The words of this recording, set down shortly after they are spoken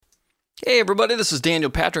Hey everybody, this is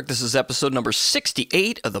Daniel Patrick. This is episode number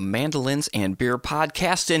 68 of the Mandolins and Beer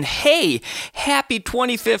podcast. And hey, happy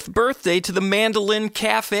 25th birthday to the Mandolin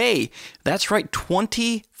Cafe. That's right,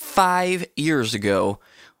 25 years ago,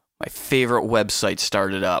 my favorite website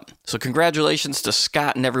started up. So congratulations to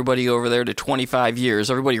Scott and everybody over there to 25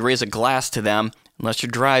 years. Everybody raise a glass to them, unless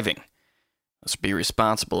you're driving. Let's be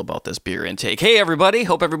responsible about this beer intake. Hey everybody,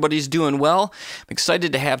 hope everybody's doing well. I'm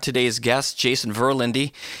excited to have today's guest, Jason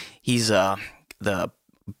Verlinde. He's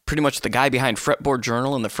pretty much the guy behind Fretboard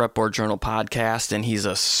Journal and the Fretboard Journal podcast, and he's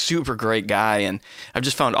a super great guy, and I've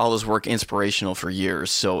just found all his work inspirational for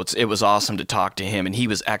years, so it was awesome to talk to him, and he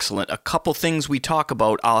was excellent. A couple things we talk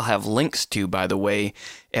about, I'll have links to, by the way,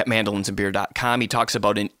 at mandolinsandbeer.com. He talks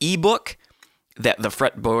about an ebook that the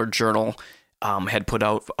Fretboard Journal had put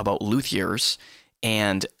out about luthiers,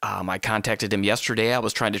 and I contacted him yesterday. I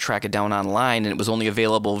was trying to track it down online, and it was only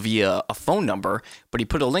available via a phone number, but he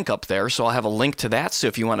put a link up there, so I'll have a link to that. So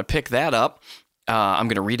if you want to pick that up, I'm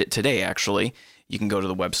going to read it today, actually. You can go to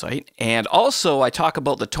the website. And also, I talk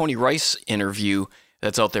about the Tony Rice interview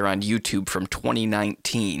that's out there on YouTube from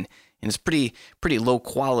 2019. And it's pretty low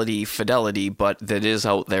quality fidelity, but that is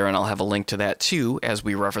out there, and I'll have a link to that too as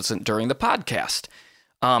we reference it during the podcast.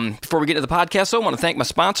 Before we get to the podcast, I want to thank my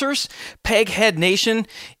sponsors, Peghead Nation.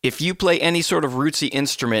 If you play any sort of rootsy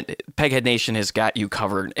instrument, Peghead Nation has got you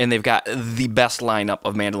covered, and they've got the best lineup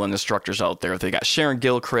of mandolin instructors out there. They got Sharon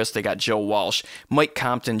Gilchrist, they got Joe Walsh, Mike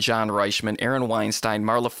Compton, John Reichman, Aaron Weinstein,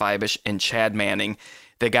 Marla Fibish, and Chad Manning.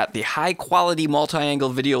 They got the high-quality multi-angle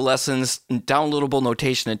video lessons, downloadable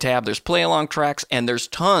notation and tab. There's play-along tracks, and there's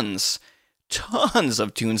tons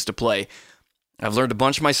of tunes to play. I've learned a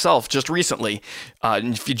bunch myself just recently.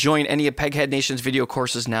 If you join any of Peghead Nation's video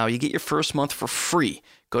courses now, you get your first month for free.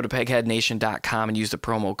 Go to pegheadnation.com and use the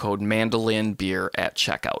promo code MandolinBeer at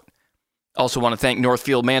checkout. Also want to thank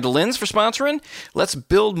Northfield Mandolins for sponsoring. Let's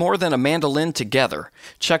build more than a mandolin together.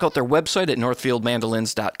 Check out their website at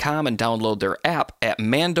northfieldmandolins.com and download their app at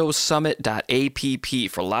mandosummit.app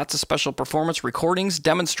for lots of special performance recordings,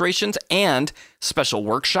 demonstrations, and special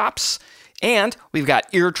workshops. And we've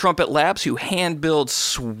got Ear Trumpet Labs, who hand-build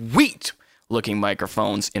sweet-looking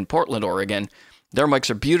microphones in Portland, Oregon. Their mics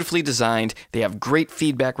are beautifully designed, they have great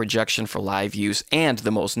feedback rejection for live use, and the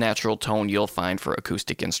most natural tone you'll find for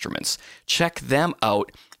acoustic instruments. Check them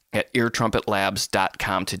out at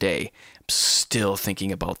eartrumpetlabs.com today. I'm still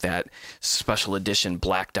thinking about that special edition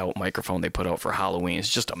blacked-out microphone they put out for Halloween. It's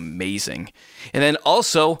just amazing. And then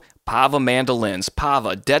also, Pava Mandolins.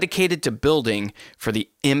 Pava, dedicated to building for the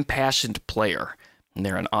impassioned player. And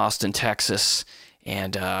they're in Austin, Texas.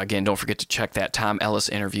 And again, don't forget to check that Tom Ellis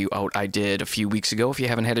interview out I did a few weeks ago if you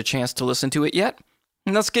haven't had a chance to listen to it yet.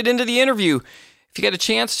 And let's get into the interview. If you get a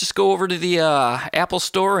chance, just go over to the Apple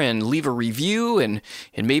Store and leave a review and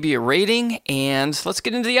maybe a rating. And let's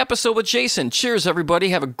get into the episode with Jason. Cheers, everybody.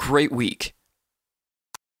 Have a great week.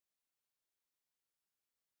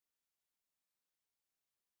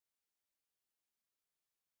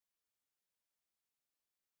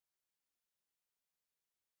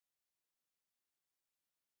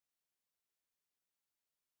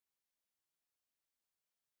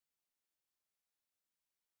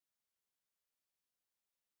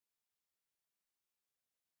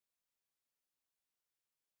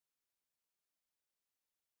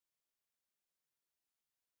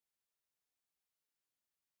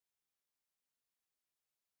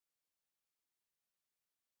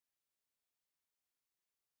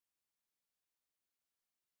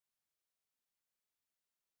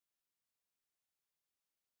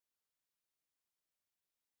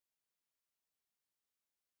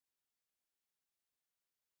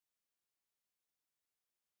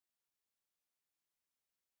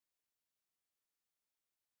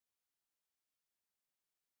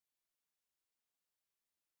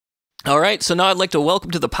 All right, so now I'd like to welcome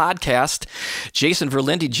to the podcast Jason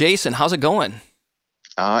Verlinde. Jason, how's it going?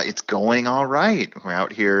 It's going all right. We're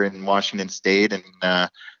out here in Washington State and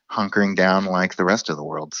hunkering down like the rest of the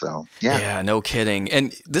world. So, yeah. Yeah, no kidding.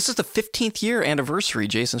 And this is the 15th year anniversary,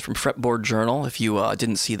 Jason's from Fretboard Journal. If you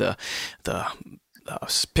didn't see the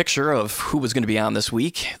picture of who was going to be on this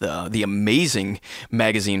week, the amazing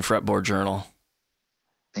magazine Fretboard Journal.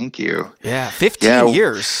 Thank you. Yeah, 15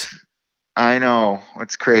 years. I know.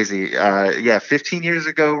 It's crazy. 15 years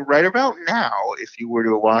ago, right about now, if you were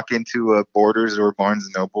to walk into a Borders or Barnes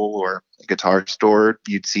 & Noble or a guitar store,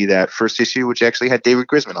 you'd see that first issue, which actually had David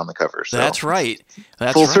Grisman on the cover. So that's right.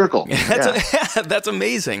 That's full right. circle. That's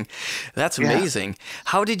amazing. That's amazing.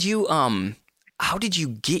 How did you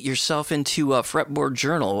get yourself into Fretboard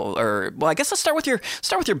Journal? Or, well, I guess let's start with your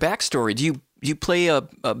backstory. Do you play a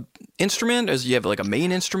instrument? Or do you have like a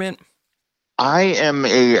main instrument? I am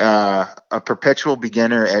a perpetual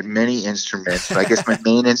beginner at many instruments, but I guess my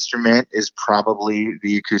main instrument is probably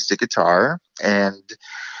the acoustic guitar.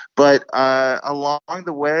 But along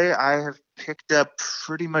the way, I have picked up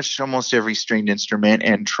pretty much almost every stringed instrument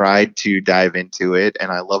and tried to dive into it,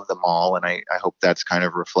 and I love them all, and I hope that's kind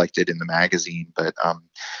of reflected in the magazine. But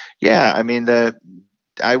yeah, I mean,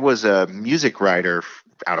 I was a music writer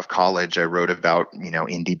out of college. I wrote about,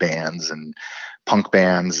 indie bands and punk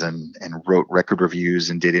bands and wrote record reviews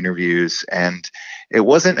and did interviews. And it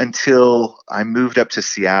wasn't until I moved up to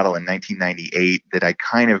Seattle in 1998 that I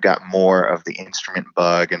kind of got more of the instrument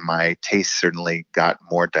bug, and my tastes certainly got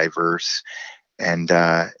more diverse. And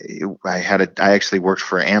I actually worked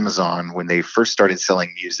for Amazon when they first started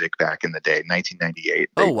selling music back in the day, 1998.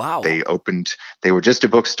 Oh, wow. They were just a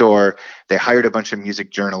bookstore. They hired a bunch of music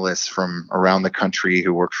journalists from around the country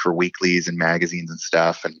who worked for weeklies and magazines and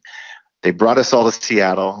stuff. And they brought us all to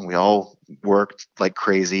Seattle, and we all worked like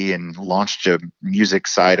crazy and launched a music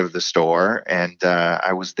side of the store. And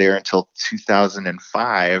I was there until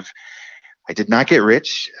 2005. I did not get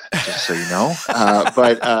rich, just so you know,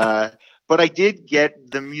 but I did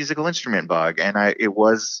get the musical instrument bug, and it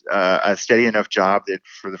was a steady enough job that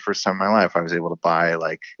for the first time in my life, I was able to buy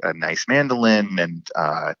like a nice mandolin and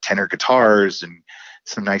tenor guitars and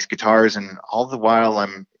some nice guitars. And all the while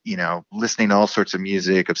I'm, listening to all sorts of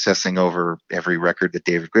music, obsessing over every record that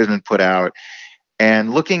David Grisman put out,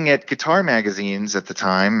 and looking at guitar magazines at the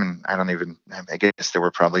time. And I guess there were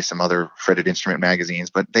probably some other fretted instrument magazines,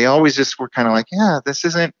 but they always just were kind of like, yeah, this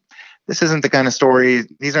isn't the kind of story.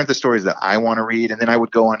 These aren't the stories that I want to read. And then I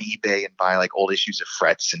would go on eBay and buy like old issues of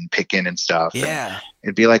Frets and Pickin' and stuff. Yeah. And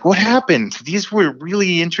it'd be like, what happened? These were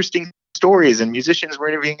really interesting stories, and musicians were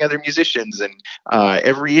interviewing other musicians. And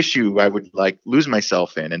every issue I would like lose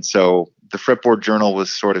myself in. And so the Fretboard Journal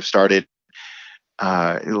was sort of started.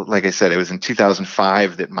 Like I said, it was in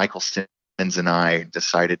 2005 that Michael Simmons and I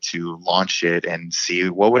decided to launch it and see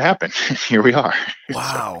what would happen. Here we are.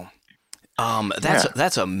 Wow.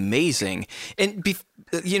 That's amazing. And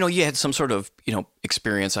you had some sort of,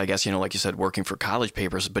 experience, I guess, like you said, working for college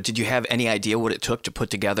papers, but did you have any idea what it took to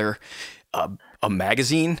put together a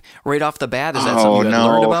magazine right off the bat? Is that something you had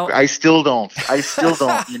learned about? I still don't.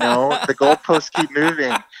 The goalposts keep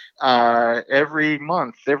moving every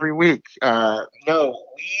month, every week. So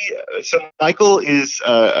Michael is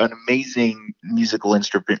an amazing musical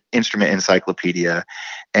instrument encyclopedia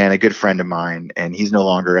and a good friend of mine, and he's no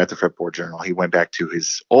longer at the Fretboard Journal. He went back to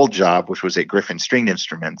his old job, which was at Griffin Stringed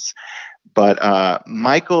Instruments. But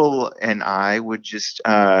Michael and I would just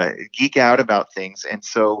geek out about things. And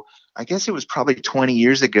so I guess it was probably 20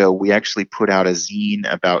 years ago, we actually put out a zine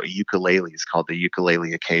about ukuleles called the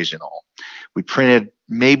Ukulele Occasional. We printed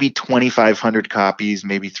maybe 2,500 copies,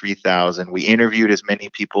 maybe 3,000. We interviewed as many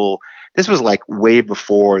people. This was like way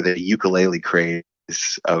before the ukulele craze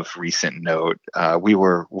of recent note. We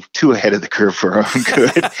were too ahead of the curve for our own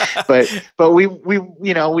good. but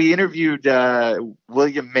we interviewed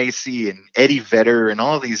William Macy and Eddie Vedder and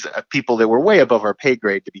all of these people that were way above our pay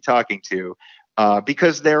grade to be talking to.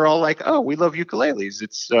 Because they're all like, oh, we love ukuleles.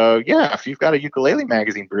 It's, if you've got a ukulele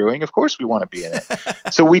magazine brewing, of course we want to be in it.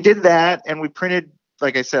 So we did that, and we printed,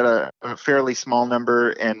 like I said, a fairly small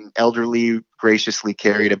number, and Elderly graciously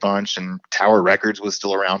carried a bunch, and Tower Records was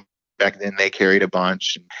still around back then. They carried a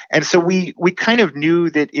bunch. And so we kind of knew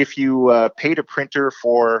that if you paid a printer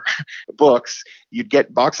for books, you'd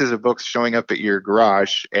get boxes of books showing up at your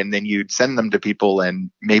garage, and then you'd send them to people, and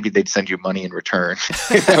maybe they'd send you money in return.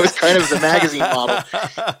 That was kind of the magazine model.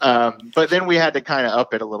 But then we had to kind of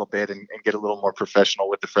up it a little bit and get a little more professional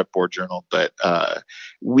with the Fretboard Journal. But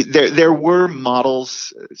there were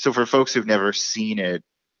models. So for folks who've never seen it,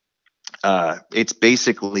 it's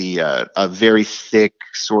basically a very thick,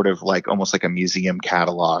 sort of like almost like a museum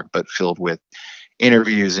catalog, but filled with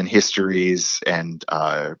interviews and histories, and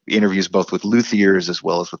interviews both with luthiers as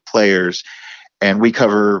well as with players. And we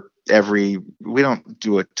cover we don't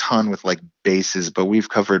do a ton with like basses, but we've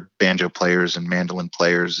covered banjo players and mandolin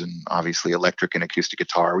players, and obviously electric and acoustic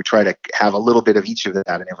guitar. We try to have a little bit of each of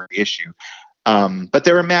that in every issue. But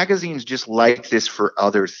there are magazines just like this for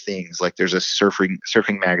other things. Like there's a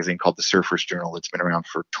surfing magazine called the Surfer's Journal that's been around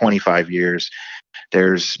for 25 years.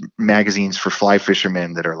 There's magazines for fly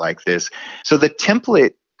fishermen that are like this. So the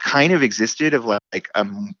template kind of existed of like a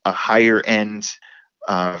higher end,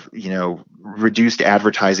 reduced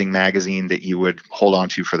advertising magazine that you would hold on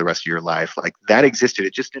to for the rest of your life. Like that existed.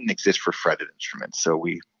 It just didn't exist for fretted instruments. So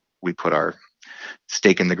we put our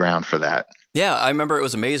stake in the ground for that. Yeah, I remember it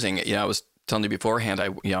was amazing. I was telling you beforehand, I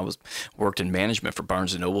was worked in management for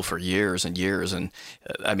Barnes and Noble for years and years, and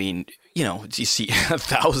I mean, you see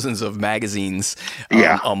thousands of magazines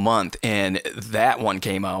Yeah. a month, and that one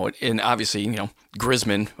came out, and obviously,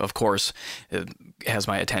 Grisman, of course, has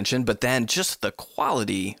my attention, but then just the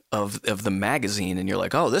quality of the magazine, and you're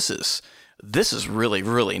like, oh, this is really,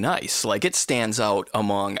 really nice. Like, it stands out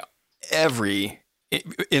among every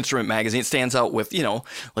instrument magazine. It stands out with,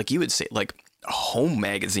 like you would say, like home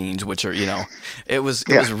magazines, which are, it was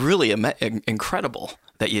really incredible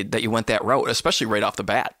that you went that route, especially right off the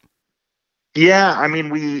bat. Yeah, I mean,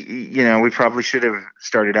 we probably should have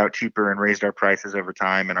started out cheaper and raised our prices over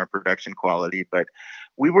time and our production quality, but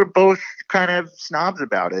we were both kind of snobs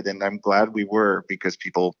about it, and I'm glad we were, because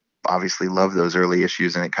people obviously love those early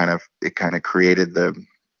issues, and it kind of created the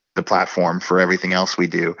platform for everything else we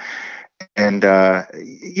do. And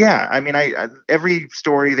yeah, I mean, I every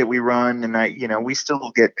story that we run, and we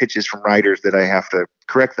still get pitches from writers that I have to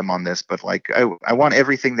correct them on this, but like I want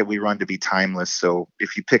everything that we run to be timeless. So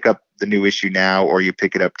if you pick up the new issue now, or you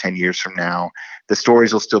pick it up 10 years from now, the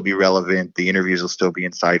stories will still be relevant, the interviews will still be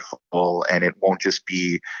insightful, and it won't just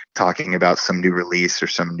be talking about some new release or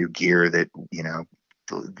some new gear that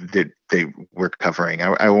that they were covering.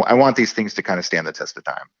 I want these things to kind of stand the test of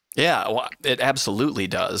time. Yeah, well, it absolutely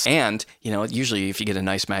does. And, usually if you get a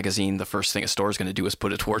nice magazine, the first thing a store is going to do is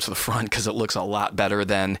put it towards the front, because it looks a lot better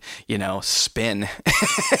than, Spin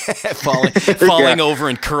falling over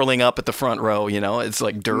and curling up at the front row. It's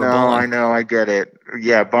like durable. No, I know, I get it.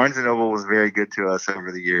 Yeah, Barnes and Noble was very good to us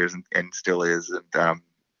over the years, and still is. And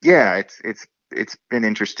yeah, it's been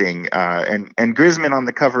interesting. And Grisman on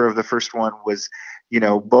the cover of the first one was,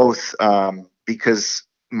 both because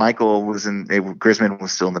Michael Grisman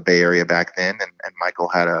was still in the Bay Area back then, and Michael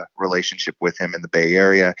had a relationship with him in the Bay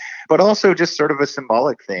Area, but also just sort of a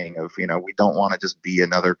symbolic thing of, we don't want to just be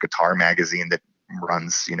another guitar magazine that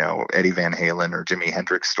runs, Eddie Van Halen or Jimi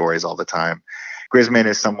Hendrix stories all the time. Grisman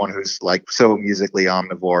is someone who's like so musically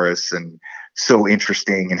omnivorous and so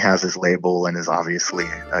interesting, and has his label, and is obviously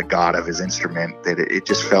a god of his instrument, that it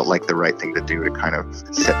just felt like the right thing to do to kind of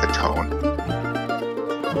set the tone.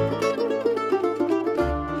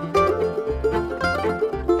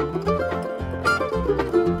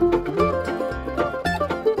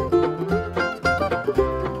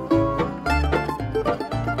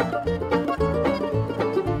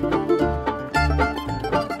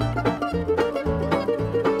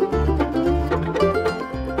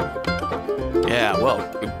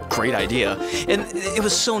 Great idea. And it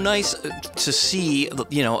was so nice to see,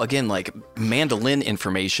 again, like mandolin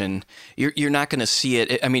information. You're not going to see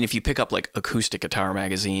it. I mean, if you pick up like Acoustic Guitar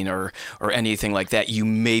Magazine or anything like that, you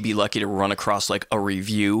may be lucky to run across like a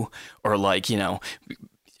review, or like,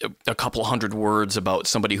 a couple hundred words about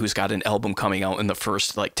somebody who's got an album coming out in the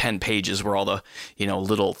first like 10 pages where all the,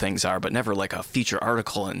 little things are, but never like a feature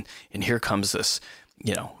article. And here comes this,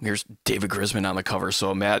 here's David Grisman on the cover. So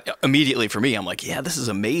immediately for me, I'm like, yeah, this is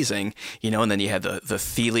amazing. And then you had the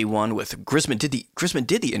Thiele one with Grisman. Grisman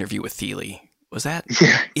did the interview with Thiele. Was that?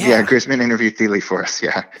 Yeah. Grisman interviewed Thiele for us.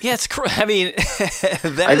 Yeah. Yeah, it's I mean,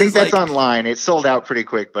 I think that's online. It sold out pretty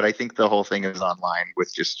quick, but I think the whole thing is online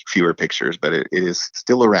with just fewer pictures, but it is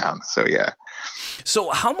still around. So yeah.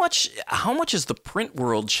 So how much has the print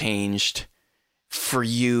world changed for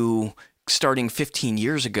you starting 15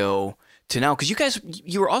 years ago to now? Because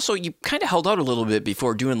you kind of held out a little bit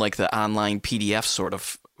before doing like the online PDF sort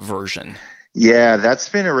of version. Yeah, that's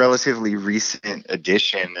been a relatively recent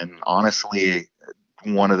addition, and honestly,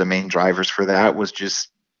 one of the main drivers for that was just,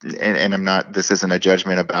 and this isn't a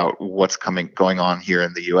judgment about what's going on here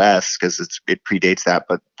in the U.S., because it predates that,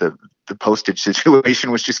 but the postage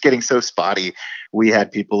situation was just getting so spotty. We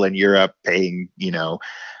had people in Europe paying,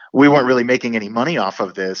 we weren't really making any money off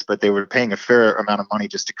of this, but they were paying a fair amount of money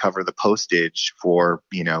just to cover the postage for,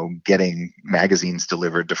 getting magazines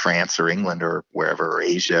delivered to France or England or wherever, or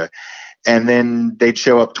Asia. And then they'd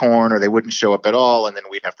show up torn, or they wouldn't show up at all. And then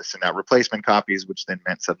we'd have to send out replacement copies, which then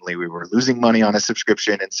meant suddenly we were losing money on a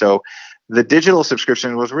subscription. And so the digital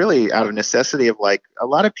subscription was really out of necessity of like, a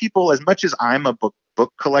lot of people, as much as I'm a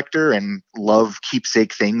book collector and love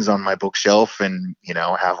keepsake things on my bookshelf and,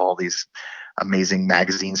 have all these amazing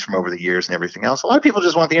magazines from over the years and everything else, a lot of people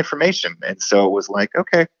just want the information. And so it was like,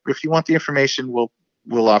 okay, if you want the information,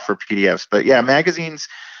 we'll offer PDFs. But yeah, magazines.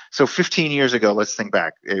 So 15 years ago, let's think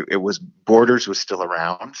back. It was Borders was still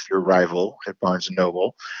around, your rival at Barnes and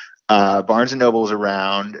Noble. Barnes and Noble was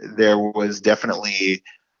around. There was definitely,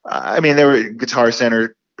 Guitar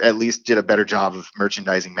Center at least did a better job of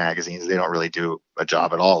merchandising magazines. They don't really do a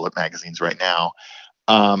job at all at magazines right now.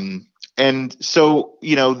 And so,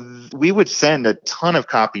 we would send a ton of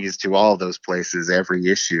copies to all those places every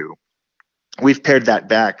issue. We've pared that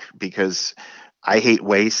back because I hate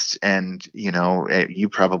waste. And, you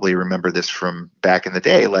probably remember this from back in the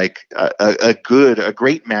day, like a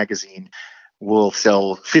great magazine will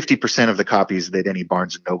sell 50% of the copies that any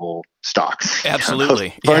Barnes & Noble stocks.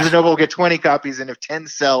 Absolutely. Barnes & Noble will get 20 copies, and if 10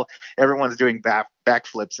 sell, everyone's doing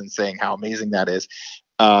backflips and saying how amazing that is.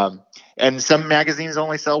 And some magazines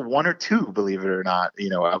only sell one or two, believe it or not,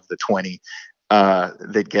 of the 20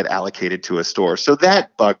 that get allocated to a store. So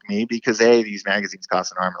that bugged me because A, these magazines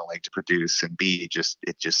cost an arm and a leg to produce, and B,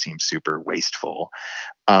 it just seems super wasteful.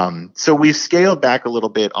 So we've scaled back a little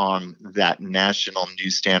bit on that national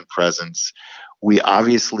newsstand presence. We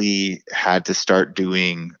obviously had to start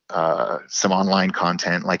doing some online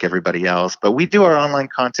content like everybody else, but we do our online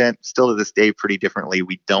content still to this day pretty differently.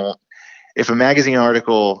 If a magazine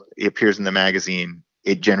article appears in the magazine,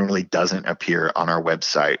 it generally doesn't appear on our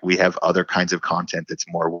website. We have other kinds of content that's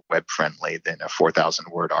more web friendly than a 4,000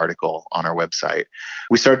 word article on our website.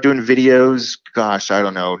 We started doing videos, gosh, I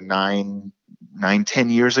don't know, 10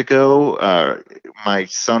 years ago. My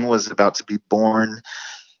son was about to be born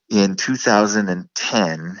in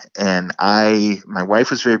 2010, and my wife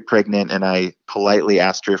was very pregnant, and I politely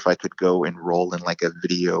asked her if I could go enroll in like a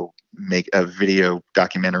video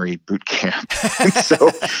documentary boot camp.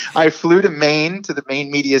 So I flew to Maine, to the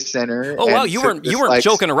Maine Media Center. Oh wow, you weren't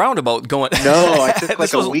joking around about going. No, I took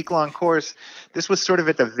like a week-long course. This was sort of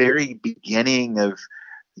at the very beginning of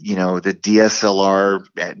the DSLR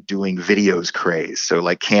doing videos craze. So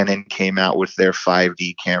like Canon came out with their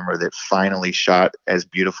 5D camera that finally shot as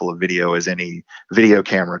beautiful a video as any video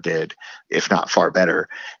camera did, if not far better.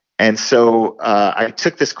 And so I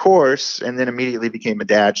took this course and then immediately became a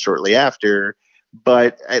dad shortly after.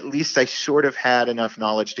 But at least I sort of had enough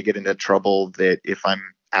knowledge to get into trouble that if I'm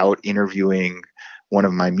out interviewing one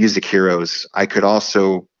of my music heroes, I could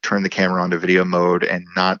also turn the camera onto video mode and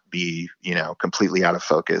not be, completely out of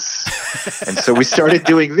focus. And so we started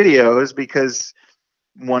doing videos because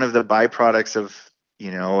one of the byproducts of,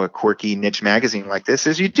 a quirky niche magazine like this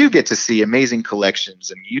is you do get to see amazing collections,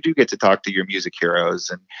 and you do get to talk to your music heroes,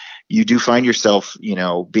 and you do find yourself,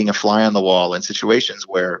 being a fly on the wall in situations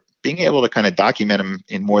where being able to kind of document them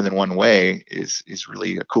in more than one way is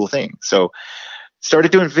really a cool thing. So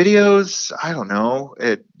started doing videos, I don't know,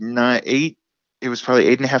 it was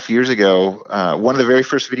probably 8.5 years ago. One of the very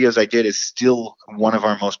first videos I did is still one of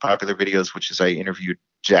our most popular videos, which is I interviewed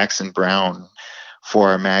Jackson Browne for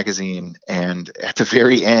our magazine. And at the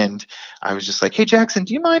very end, I was just like, "Hey, Jackson,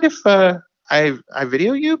 do you mind if I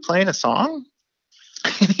video you playing a song?"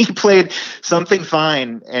 And he played Something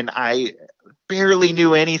Fine, and I barely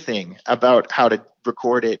knew anything about how to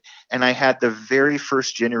record it. And I had the very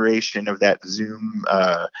first generation of that Zoom,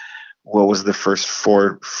 what was the first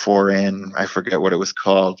 4N? I forget what it was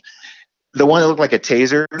called. The one that looked like a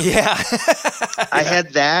taser. Yeah. I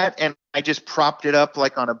had that, and I just propped it up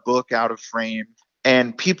like on a book out of frame.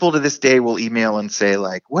 And people to this day will email and say,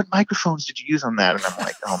 like, "What microphones did you use on that?" And I'm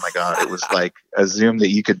like, "Oh my God, it was like a Zoom that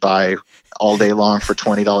you could buy all day long for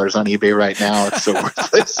 $20 on eBay right now. It's so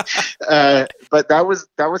worthless." But that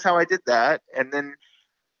was how I did that. And then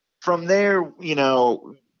from there,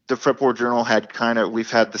 the Fretboard Journal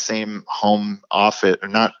we've had the same home office, or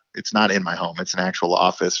not. It's not in my home. It's an actual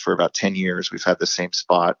office for about 10 years. We've had the same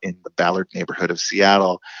spot in the Ballard neighborhood of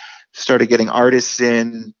Seattle. Started getting artists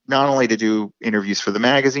in, not only to do interviews for the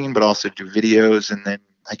magazine, but also do videos. And then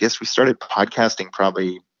I guess we started podcasting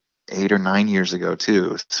probably 8 or 9 years ago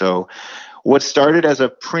too. So what started as a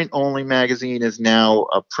print-only magazine is now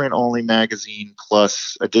a print-only magazine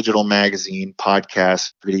plus a digital magazine,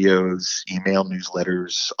 podcasts, videos, email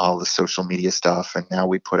newsletters, all the social media stuff. And now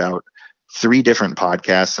we put out 3 different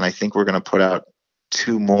podcasts, and I think we're going to put out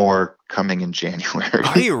 2 more coming in January.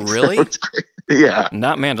 Are you really? Yeah.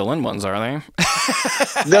 Not mandolin ones, are they?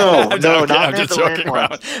 No, I'm not mandolin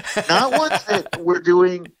ones. Not ones that we're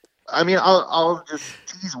doing. I mean, I'll just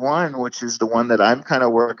tease one, which is the one that I'm kind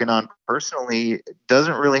of working on personally. It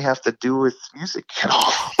doesn't really have to do with music at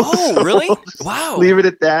all. Oh, So really? just Wow. Leave it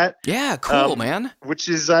at that. Yeah, cool, man. Which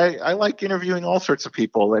is, I like interviewing all sorts of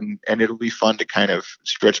people, and it'll be fun to kind of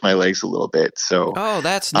stretch my legs a little bit. So, Oh,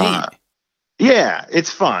 that's neat. yeah,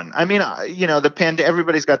 it's fun. I mean,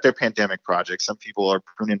 everybody's got their pandemic projects. Some people are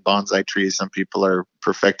pruning bonsai trees. Some people are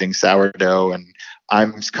perfecting sourdough. And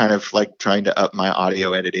I'm kind of like trying to up my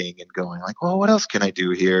audio editing and going like, well, what else can I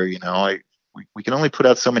do here? We can only put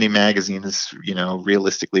out so many magazines,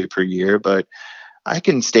 realistically per year, but I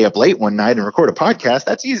can stay up late one night and record a podcast.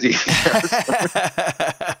 That's easy.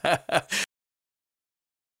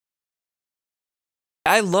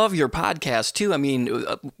 I love your podcast too. I mean,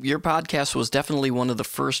 your podcast was definitely one of the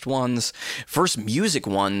first music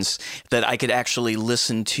ones that I could actually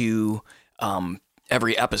listen to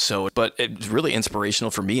every episode. But it's really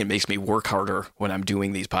inspirational for me. It makes me work harder when I'm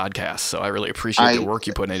doing these podcasts. So I really appreciate the work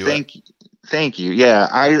you put into it. Thank you. Yeah,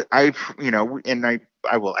 I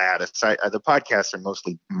will add, the podcasts are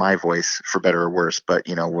mostly my voice, for better or worse. But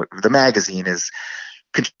the magazine is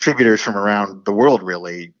contributors from around the world,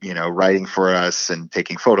 really, writing for us and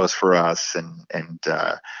taking photos for us, and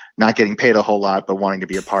not getting paid a whole lot, but wanting to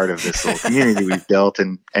be a part of this little community we've built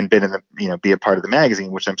and been in the, be a part of the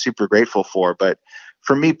magazine, which I'm super grateful for. But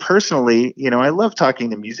for me personally, I love talking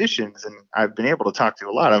to musicians, and I've been able to talk to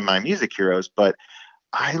a lot of my music heroes, but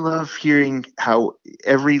I love hearing how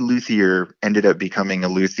every luthier ended up becoming a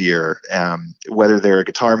luthier, whether they're a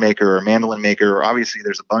guitar maker or a mandolin maker, or obviously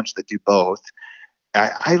there's a bunch that do both.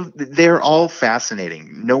 They're all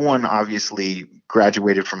fascinating. No one obviously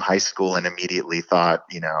graduated from high school and immediately thought,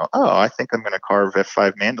 I think I'm going to carve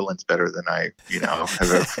F5 mandolins better than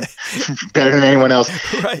better than anyone else.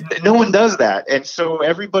 Right. No one does that. And so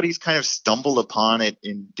everybody's kind of stumbled upon it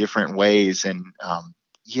in different ways. And,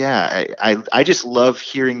 I just love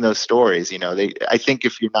hearing those stories. I think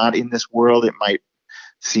if you're not in this world, it might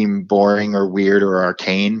seem boring or weird or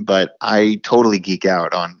arcane, but I totally geek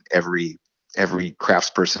out on every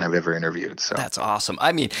craftsperson I've ever interviewed. So that's awesome.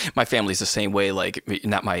 I mean, my family's the same way. Like,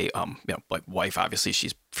 not my like wife, obviously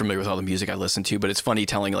she's familiar with all the music I listen to, but it's funny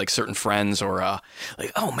telling like certain friends or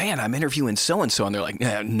like, oh man, I'm interviewing so and so, and they're like,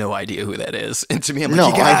 no idea who that is. And to me, I'm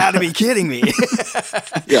like, you gotta be kidding me.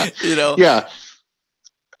 Yeah. Yeah.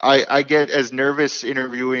 I get as nervous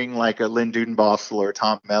interviewing like a Lynn Dudenbostel or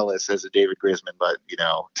Tom Mellis as a David Grisman, but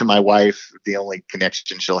to my wife, the only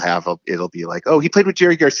connection she'll have, it'll be like, oh, he played with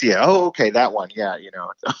Jerry Garcia. Oh, okay, that one, yeah,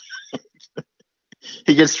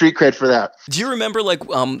 he gets street cred for that. Do you remember like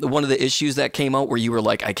one of the issues that came out where you were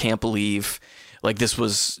like, I can't believe like this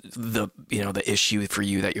was the issue for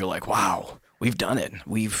you that you're like, wow, we've done it,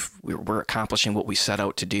 we're accomplishing what we set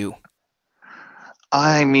out to do?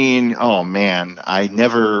 I mean, oh man,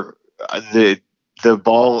 the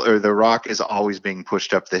ball or the rock is always being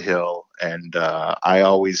pushed up the hill, and I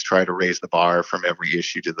always try to raise the bar from every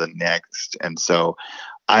issue to the next. And so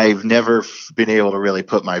I've never been able to really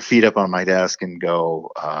put my feet up on my desk and go,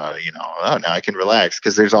 oh, now I can relax,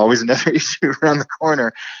 because there's always another issue around the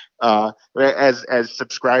corner. As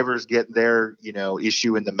subscribers get their,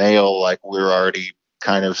 issue in the mail, like we're already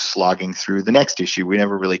kind of slogging through the next issue. We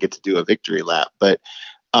never really get to do a victory lap, but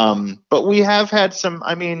we have had some.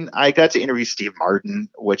 I mean, I got to interview Steve Martin,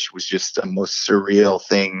 which was just the most surreal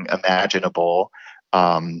thing imaginable.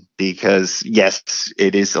 Because yes,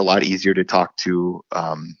 it is a lot easier to talk to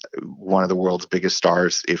one of the world's biggest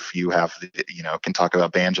stars if you have, can talk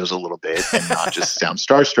about banjos a little bit and not just sound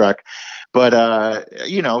starstruck. But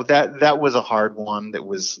that was a hard one. That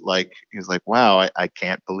was like, he was like, wow, I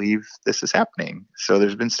can't believe this is happening. So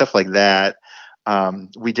there's been stuff like that.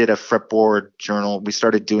 We did a Fretboard journal. We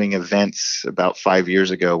started doing events about 5 years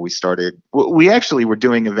ago. We actually were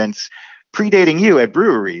doing events predating you at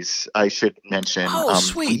breweries, I should mention. Oh,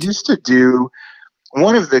 sweet. We used to do,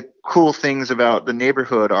 one of the cool things about the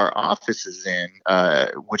neighborhood our office is in,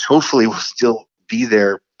 which hopefully will still be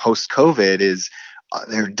there post-COVID, is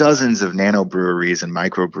there are dozens of nano breweries and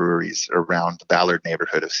microbreweries around the Ballard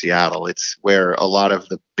neighborhood of Seattle. It's where a lot of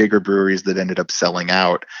the bigger breweries that ended up selling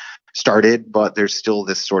out started, but there's still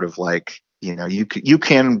this sort of like, you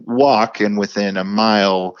can walk and within a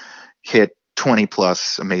mile hit 20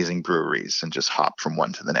 plus amazing breweries and just hop from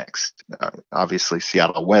one to the next. Obviously,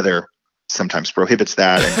 Seattle weather sometimes prohibits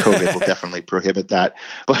that, and COVID will definitely prohibit that.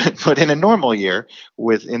 But in a normal year,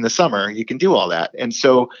 in the summer, you can do all that. And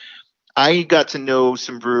so I got to know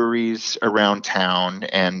some breweries around town,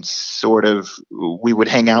 and sort of we would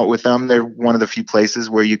hang out with them. They're one of the few places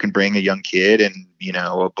where you can bring a young kid and,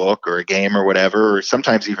 a book or a game or whatever, or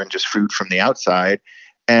sometimes even just food from the outside,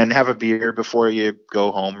 and have a beer before you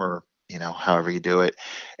go home, or however you do it.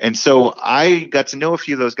 And so I got to know a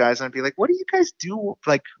few of those guys, and I'd be like, what do you guys do?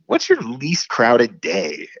 Like, what's your least crowded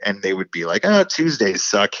day? And they would be like, oh, Tuesdays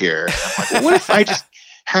suck here. And I'm like, well, what if I just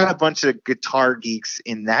had a bunch of guitar geeks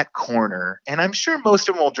in that corner? And I'm sure most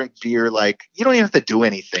of them will drink beer. Like, you don't even have to do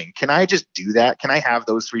anything. Can I just do that? Can I have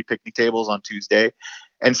those 3 picnic tables on Tuesday?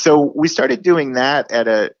 And so we started doing that at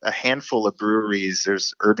a handful of breweries.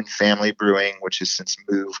 There's Urban Family Brewing, which has since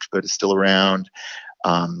moved, but is still around.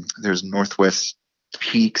 There's Northwest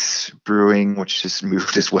Peaks Brewing, which has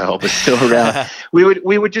moved as well, but still around.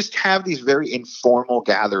 We would just have these very informal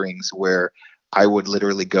gatherings where I would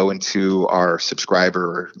literally go into our subscriber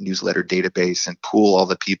or newsletter database and pool all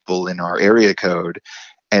the people in our area code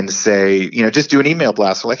and say, just do an email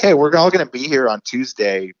blast. Like, hey, we're all going to be here on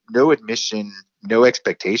Tuesday, no admission, no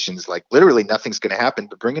expectations, like literally nothing's going to happen,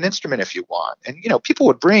 but bring an instrument if you want. And, people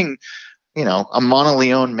would bring, a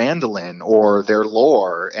Monoleone mandolin or their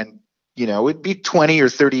lore, and it'd be 20 or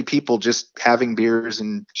 30 people just having beers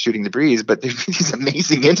and shooting the breeze, but there'd be these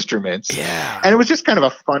amazing instruments. Yeah. And it was just kind of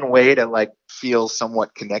a fun way to like feel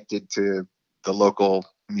somewhat connected to the local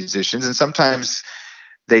musicians. And sometimes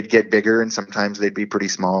they'd get bigger and sometimes they'd be pretty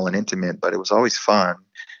small and intimate, but it was always fun.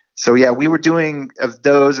 So yeah, we were doing of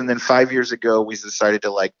those. And then 5 years ago, we decided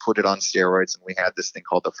to like put it on steroids. And we had this thing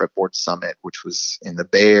called the Fretboard Summit, which was in the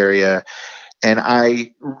Bay Area. And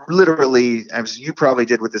I literally, as you probably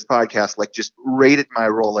did with this podcast, like just rated my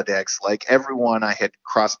Rolodex, like everyone I had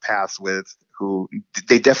crossed paths with who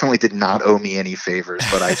they definitely did not owe me any favors,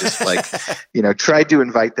 but I just like, tried to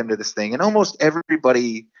invite them to this thing. And almost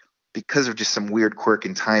everybody, because of just some weird quirk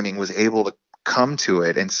in timing, was able to come to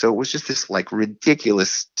it. And so it was just this like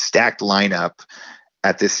ridiculous stacked lineup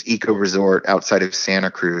at this eco resort outside of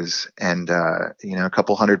Santa Cruz. And, a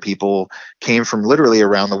couple hundred people came from literally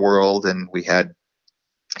around the world. And we had,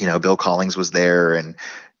 Bill Collings was there, and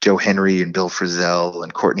Joe Henry and Bill Frisell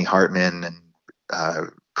and Courtney Hartman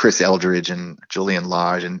and Chris Eldridge and Julian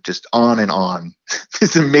Lodge, and just on and on.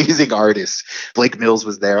 These amazing artists. Blake Mills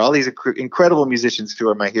was there, all these incredible musicians who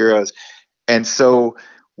are my heroes. And so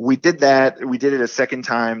we did that. We did it a second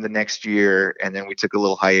time the next year, and then we took a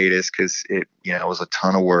little hiatus because it, was a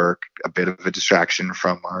ton of work, a bit of a distraction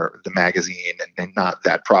from the magazine, and not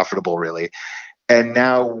that profitable really. And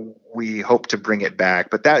now we hope to bring it back.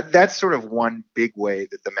 But that's sort of one big way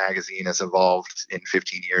that the magazine has evolved in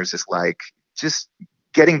 15 years, is like just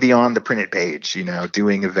getting beyond the printed page,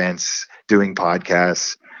 doing events, doing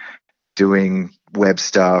podcasts, doing web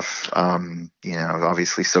stuff.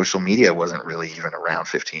 Obviously social media wasn't really even around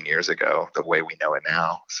 15 years ago the way we know it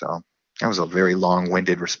now. So that was a very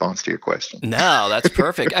long-winded response to your question. No, that's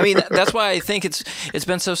perfect. I mean, that's why I think it's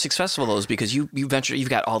been so successful, though, is because you've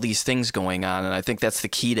got all these things going on, and I think that's the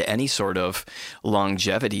key to any sort of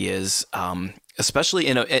longevity is, especially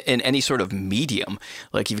in any sort of medium.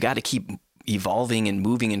 Like, you've got to keep evolving and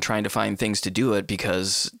moving and trying to find things to do it,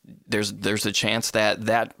 because there's a chance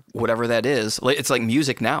that whatever that is, it's like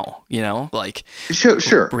music now, like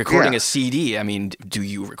sure recording a CD. I mean, do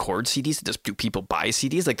you record CDs? Do people buy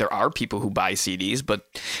CDs? Like, there are people who buy CDs, but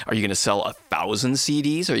are you going to sell 1,000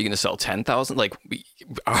 CDs? Are you going to sell 10,000? Like,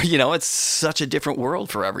 it's such a different world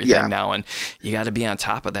for everything now, and you got to be on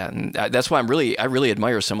top of that. And that's why I really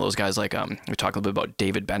admire some of those guys. Like, we talk a little bit about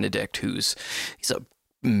David Benedict, he's a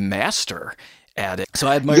master at it. So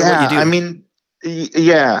I admire what you do.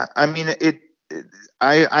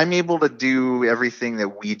 I'm able to do everything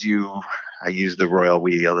that we do. I use the royal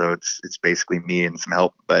we, although it's basically me and some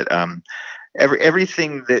help. But every new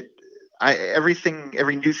thing that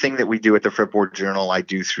we do at the Fretboard Journal, I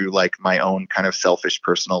do through like my own kind of selfish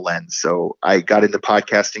personal lens. So I got into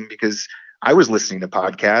podcasting because I was listening to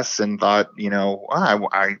podcasts and thought,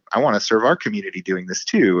 I want to serve our community doing this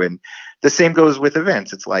too. And the same goes with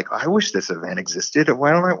events. It's like, I wish this event existed.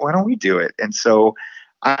 Why don't we do it? And so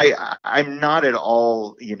I'm not at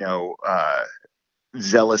all,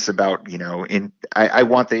 zealous about, I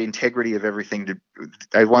want the integrity of everything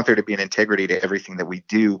I want there to be an integrity to everything that we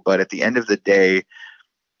do. But at the end of the day,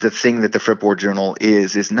 the thing that the Fretboard Journal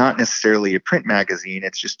is not necessarily a print magazine.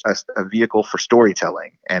 It's just a vehicle for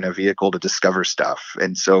storytelling and a vehicle to discover stuff.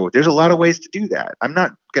 And so there's a lot of ways to do that. I'm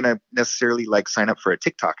not going to necessarily like sign up for a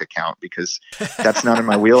TikTok account, because that's not in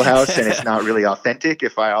my wheelhouse and it's not really authentic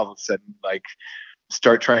if I all of a sudden like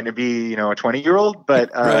start trying to be, a 20-year-old. But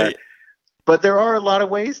right. But there are a lot of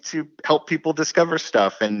ways to help people discover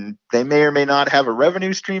stuff, and they may or may not have a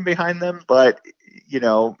revenue stream behind them, but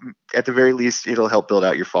at the very least, it'll help build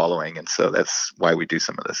out your following. And so that's why we do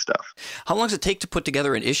some of this stuff. How long does it take to put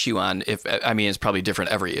together an issue on? It's probably different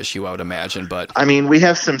every issue, I would imagine, but we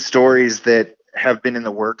have some stories that have been in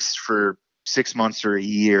the works for 6 months or a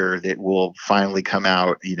year that will finally come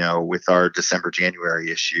out, with our December-January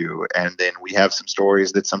issue. And then we have some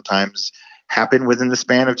stories that sometimes happen within the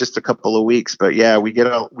span of just a couple of weeks. But yeah, we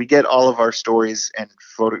get all of our stories and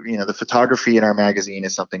the photography in our magazine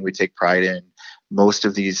is something we take pride in. Most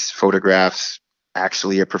of these photographs,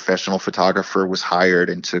 actually a professional photographer was hired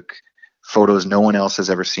and took photos no one else has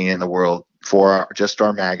ever seen in the world for just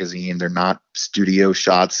our magazine. They're not studio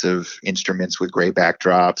shots of instruments with gray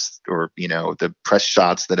backdrops or, the press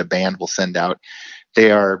shots that a band will send out.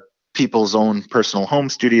 They are people's own personal home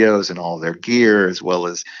studios and all their gear, as well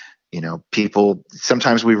as people,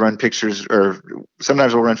 sometimes we run pictures, or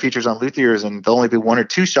sometimes we'll run features on luthiers, and there'll only be one or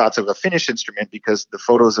two shots of a finished instrument because the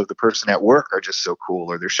photos of the person at work are just so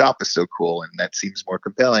cool, or their shop is so cool, and that seems more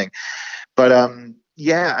compelling. But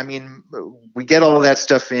yeah, I mean, we get all of that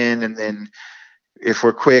stuff in, and then if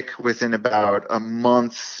we're quick, within about a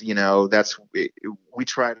month, we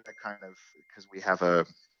try to kind of, because we have a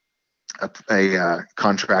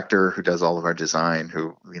contractor who does all of our design,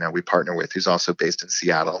 who we partner with, who's also based in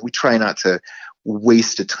Seattle. We try not to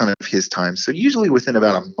waste a ton of his time. So usually within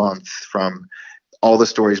about a month from all the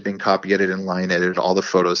stories being copy edited and line edited, all the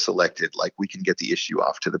photos selected, like we can get the issue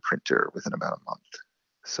off to the printer within about a month.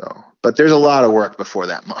 So, but there's a lot of work before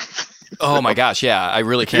that month. Oh my gosh, yeah, I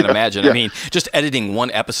really can't imagine. I mean, just editing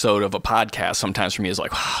one episode of a podcast sometimes for me is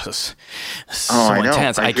like, wow, this is so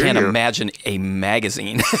intense. I can't imagine a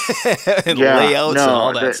magazine and layouts and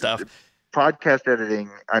all that stuff. Podcast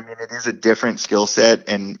editing, I mean, it is a different skill set,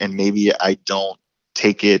 and maybe I don't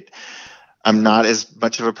take it. I'm not as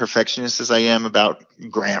much of a perfectionist as I am about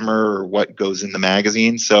grammar or what goes in the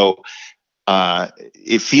magazine. So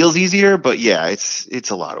it feels easier, but yeah, it's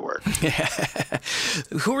a lot of work.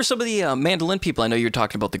 Who were some of the mandolin people? I know you're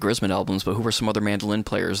talking about the Grisman albums, but who were some other mandolin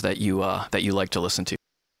players that you like to listen to?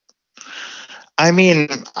 I mean,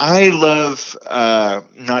 I love,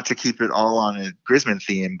 not to keep it all on a Grisman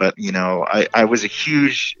theme, but I was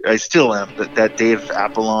I still am, that Dave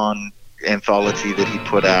Apollon anthology that he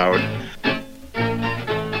put out.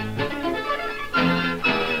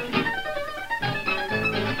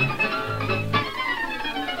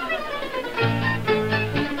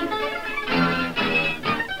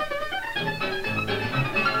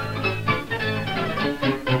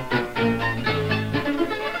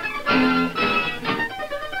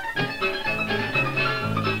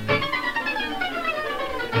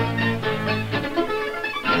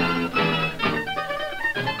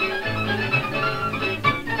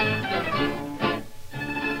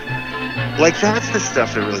 Like, that's the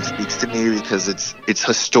stuff that really speaks to me, because it's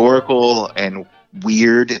historical and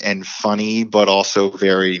weird and funny, but also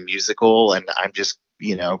very musical. And I'm just,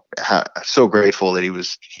 so grateful that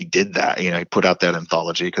he did that. He put out that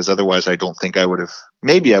anthology, because otherwise I don't think I would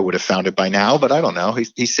have found it by now, but I don't know.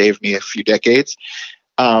 He saved me a few decades.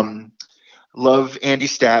 Love Andy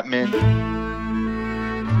Statman.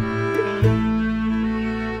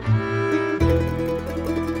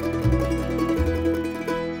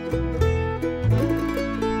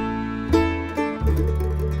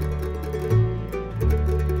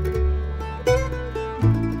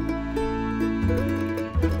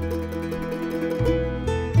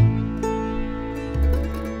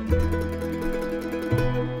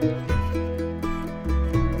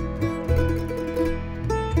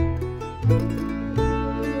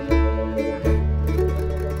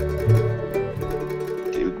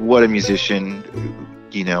 What a musician,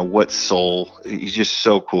 what soul. He's just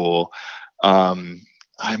so cool. I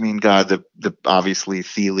mean, God, the obviously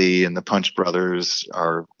Thiele and the Punch Brothers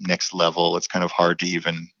are next level. It's kind of hard to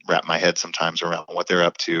even wrap my head sometimes around what they're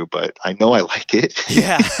up to, but I know I like it.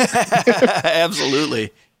 Yeah,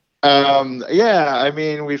 absolutely. Yeah, I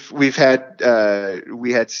mean, we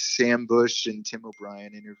had Sam Bush and Tim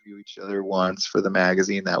O'Brien interview each other once for the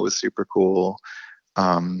magazine. That was super cool.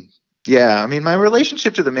 Yeah, I mean, my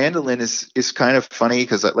relationship to the mandolin is kind of funny,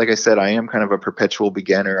 because, like I said, I am kind of a perpetual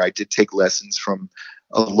beginner. I did take lessons from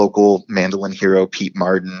a local mandolin hero, Pete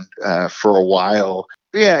Martin, for a while.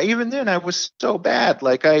 Yeah, even then I was so bad.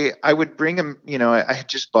 Like, I would bring him, I had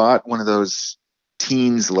just bought one of those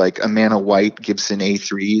teens, like Amana White Gibson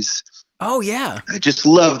A3s. Oh, yeah. I just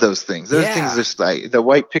love those things. Those things, just like the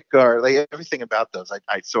white pickguard, like everything about those.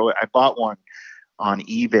 So I bought one on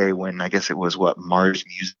eBay when, I guess it was Mars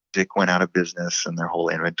Music went out of business, and their whole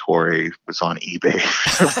inventory was on eBay for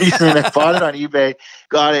some reason. I bought it on eBay,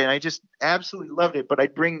 got it, and I just absolutely loved it. But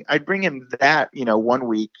I'd bring him that, 1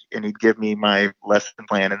 week, and he'd give me my lesson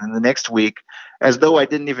plan, and then the next week, as though I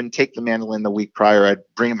didn't even take the mandolin the week prior, I'd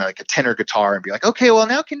bring him like a tenor guitar and be like, okay, well,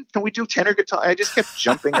 now can we do tenor guitar? I just kept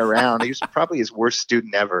jumping around. He was probably his worst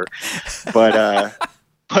student ever, but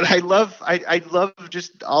I love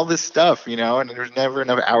just all this stuff, and there's never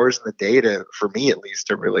enough hours in the day for me at least,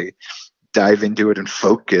 to really dive into it and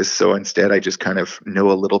focus. So instead, I just kind of know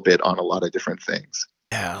a little bit on a lot of different things.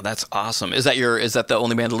 Yeah, that's awesome. Is that the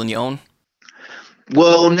only mandolin you own?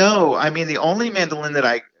 Well, no. I mean, the only mandolin that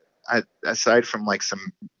I aside from like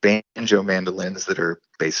some banjo mandolins that are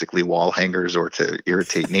basically wall hangers or to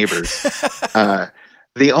irritate neighbors,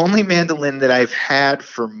 the only mandolin that I've had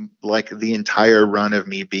from like the entire run of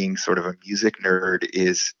me being sort of a music nerd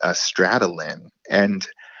is a Stratolin. And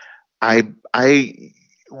I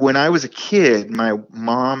when I was a kid, my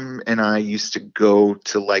mom and I used to go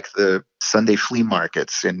to like the Sunday flea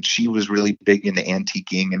markets, and she was really big into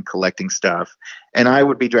antiquing and collecting stuff. And I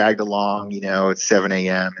would be dragged along, at 7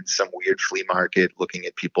 a.m. in some weird flea market looking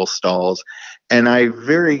at people's stalls. And I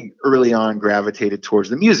very early on gravitated towards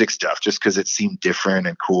the music stuff just because it seemed different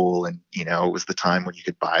and cool. And, it was the time when you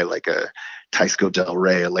could buy like a Teisco Del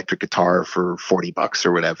Rey electric guitar for $40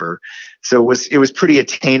 or whatever. So it was pretty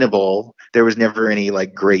attainable. There was never any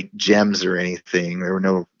like great gems or anything. There were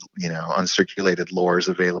no, uncirculated lores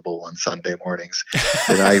available on Sunday mornings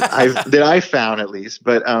that I found, at least.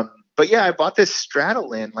 But yeah, I bought this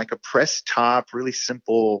Stradolin, like a press top, really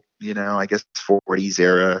simple, I guess 40s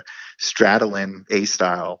era Stradolin A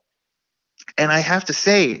style. And I have to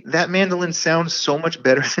say, that mandolin sounds so much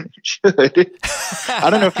better than it should. I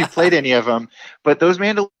don't know if you played any of them, but those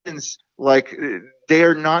mandolins, like, they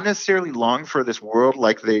are not necessarily long for this world.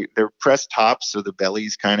 Like, they're pressed tops, so the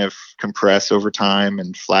bellies kind of compress over time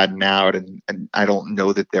and flatten out. And I don't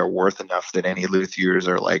know that they're worth enough that any luthiers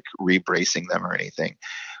are, like, rebracing them or anything.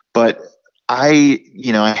 But I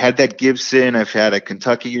had that Gibson. I've had a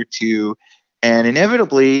Kentucky or two. And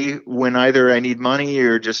inevitably, when either I need money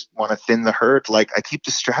or just want to thin the herd, like, I keep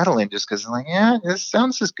the Stradolin just because I'm like, yeah, this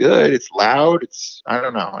sounds just good. It's loud. I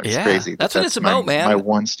don't know. It's crazy. That's what it's about, man. My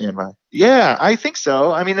one standby. Yeah, I think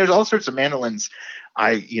so. I mean, there's all sorts of mandolins.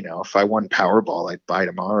 If I won Powerball, I'd buy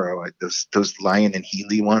tomorrow. Those Lion and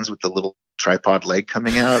Healy ones with the little tripod leg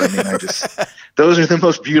coming out. I mean, those are the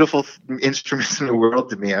most beautiful instruments in the world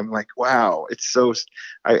to me. I'm like, wow, it's so,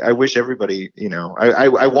 I wish everybody, I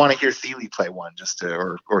want to hear Thiele play one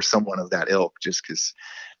or someone of that ilk, just because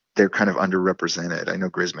they're kind of underrepresented. I know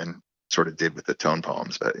Grisman sort of did with the tone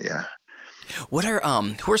poems, but yeah. What are,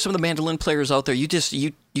 who are some of the mandolin players out there? You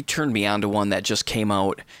turned me on to one that just came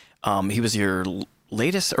out. He was your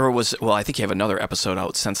latest, I think you have another episode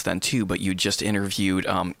out since then too, but you just interviewed,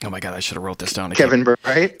 oh my God, I should have wrote this down. Kevin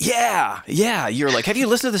Bright? Yeah. You're like, have you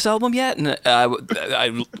listened to this album yet? And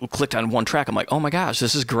I clicked on one track. I'm like, oh my gosh,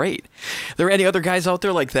 this is great. Are there any other guys out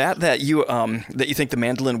there like that you think the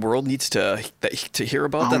mandolin world needs to hear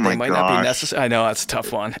about, that they might not be necessary? I know, that's a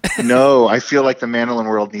tough one. No, I feel like the mandolin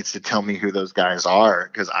world needs to tell me who those guys are,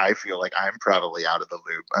 because I feel like I'm probably out of the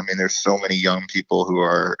loop. I mean, there's so many young people who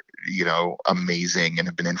are, amazing and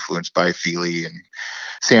have been influenced by Thiele and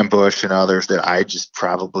Sam Bush and others that I just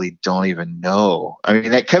probably don't even know. I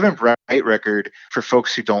mean, that Kevin Bright record, for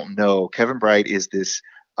folks who don't know, Kevin Bright is this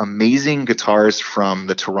amazing guitarist from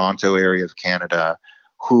the Toronto area of Canada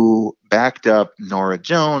who backed up Norah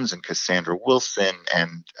Jones and Cassandra Wilson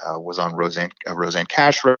and was on Roseanne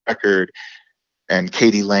Cash record and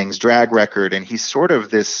Katie Lang's drag record. And he's sort of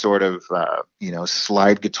this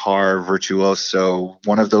slide guitar virtuoso,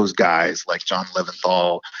 one of those guys like John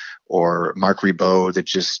Leventhal or Mark Ribot that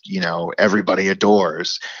just, everybody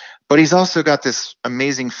adores. But he's also got this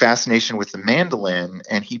amazing fascination with the mandolin.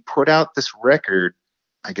 And he put out this record,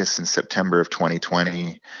 I guess in September of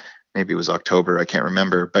 2020, maybe it was October, I can't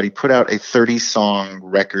remember, but he put out a 30-song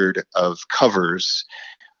record of covers,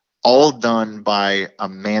 all done by a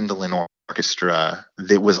mandolin orchestra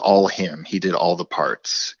that was all him. He did all the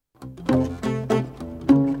parts.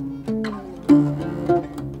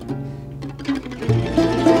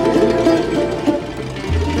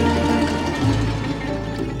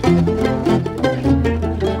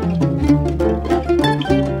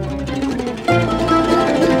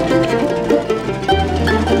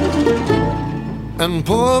 And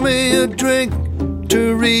pour me a drink,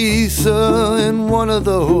 Teresa, in one of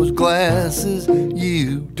those glasses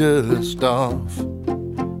you dust off.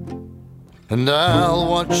 And I'll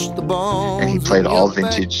watch the bones. And he played all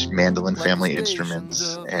vintage mandolin family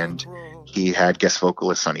instruments, and he had guest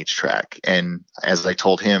vocalists on each track. And as I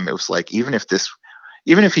told him, it was like, even if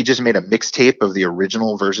he just made a mixtape of the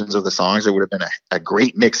original versions of the songs, it would have been a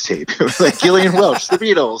great mixtape. It was like Gillian Welch, the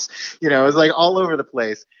Beatles, it was like all over the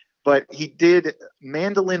place. But he did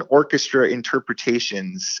mandolin orchestra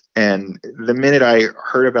interpretations. And the minute I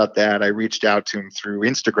heard about that, I reached out to him through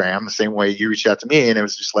Instagram, the same way you reached out to me. And it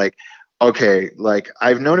was just like, okay, like,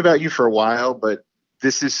 I've known about you for a while, but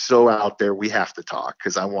this is so out there. We have to talk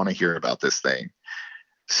because I want to hear about this thing.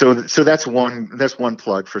 So that's one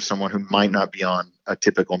plug for someone who might not be on a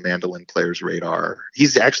typical mandolin player's radar.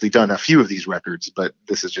 He's actually done a few of these records, but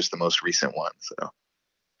this is just the most recent one. So.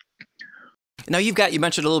 Now you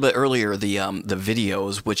mentioned a little bit earlier the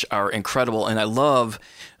videos, which are incredible, and I love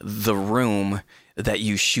the room that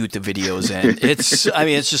you shoot the videos in.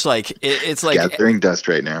 It's just like it's like gathering dust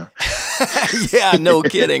right now. Yeah, no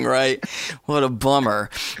kidding, right? What a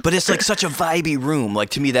bummer. But it's like such a vibey room.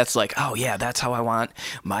 Like, to me, that's like, oh yeah, that's how I want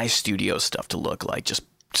my studio stuff to look like. Just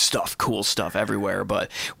cool stuff everywhere.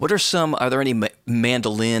 But are there any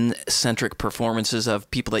mandolin centric performances of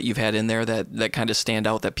people that you've had in there that kind of stand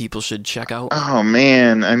out that people should check out? Oh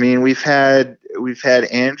man, I mean, we've had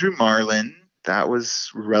Andrew Marlin. That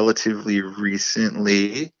was relatively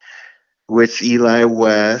recently, with Eli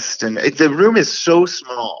West, and the room is so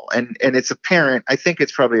small, and it's apparent. I think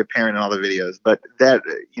it's probably apparent in all the videos, but that,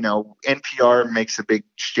 NPR makes a big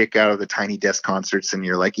shtick out of the tiny desk concerts, and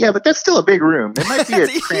you're like, yeah, but that's still a big room. It might be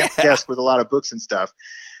a cramped desk with a lot of books and stuff,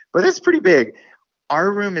 but it's pretty big.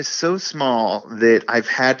 Our room is so small that I've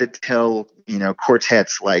had to tell,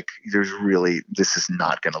 quartets, like, this is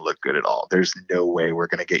not going to look good at all. There's no way we're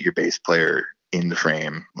going to get your bass player in the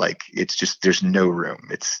frame. Like, it's just, there's no room.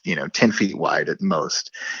 It's, 10 feet wide at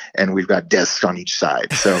most. And we've got desks on each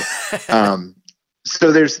side. So,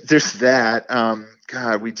 so there's that.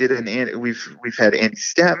 God, we've had Andy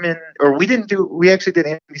Statman, or we actually did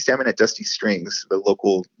Andy Statman at Dusty Strings, the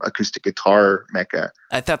local acoustic guitar mecca.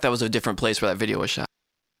 I thought that was a different place where that video was shot.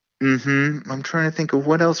 I'm trying to think of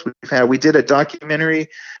what else we've had. We did a documentary.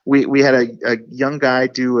 We had a young guy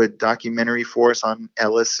do a documentary for us on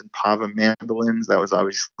Ellis and Pava mandolins. That was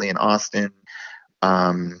obviously in Austin.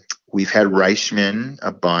 We've had Reichman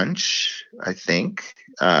a bunch, I think.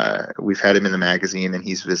 We've had him in the magazine, and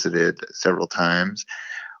he's visited several times.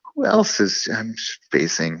 Who else is I'm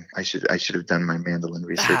spacing? I should have done my mandolin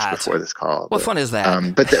research before this call. What fun is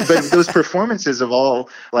that? But those performances of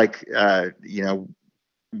all, like,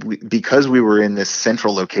 because we were in this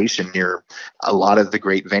central location near a lot of the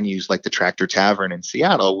great venues like the Tractor Tavern in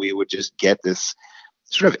Seattle, we would just get this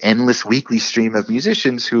sort of endless weekly stream of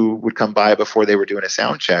musicians who would come by before they were doing a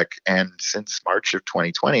sound check. And since March of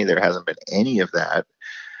 2020, there hasn't been any of that.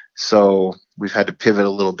 So we've had to pivot a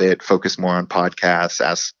little bit, focus more on podcasts,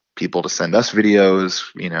 ask people to send us videos,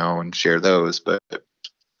 and share those. But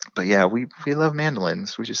yeah, we love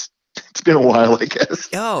mandolins. It's been a while, I guess.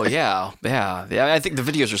 Oh, yeah. I think the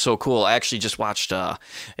videos are so cool. I actually just watched,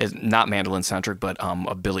 not mandolin-centric, but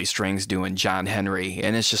a Billy Strings doing John Henry,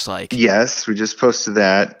 and it's just like... Yes, we just posted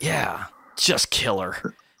that. Yeah, just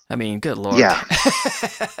killer. I mean, good Lord. Yeah.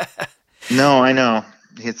 No, I know.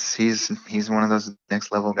 He's one of those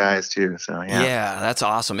next level guys too. So yeah. Yeah, that's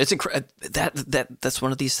awesome. It's that's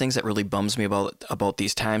one of these things that really bums me about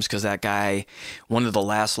these times, because that guy, one of the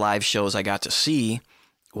last live shows I got to see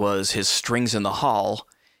was his Strings in the Hall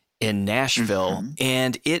in Nashville,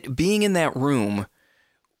 and it being in that room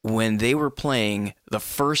when they were playing the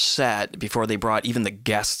first set before they brought even the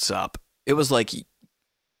guests up, it was like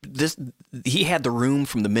he had the room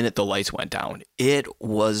from the minute the lights went down. It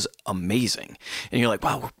was amazing. And you're like,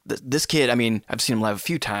 wow, this kid, I mean, I've seen him live a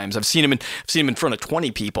few times. I've seen him in front of 20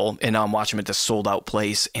 people, and now I'm watching him at this sold out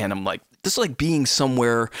place, and I'm like, this is like being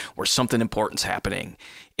somewhere where something important's happening.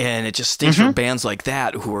 And it just stinks for bands like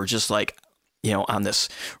that who are just like, on this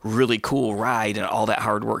really cool ride, and all that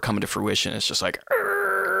hard work coming to fruition. It's just like,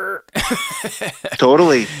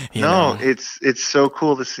 totally. It's so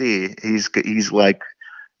cool to see. He's like,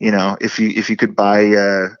 if you could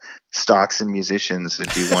buy stocks in musicians,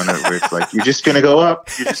 it'd be one where it's like, you're just gonna go up.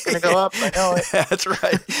 I know it. That's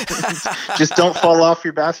right. Just don't fall off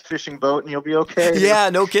your bass fishing boat, and you'll be okay. Yeah,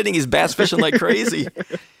 no kidding. He's bass fishing like crazy.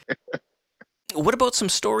 What about some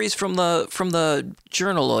stories from the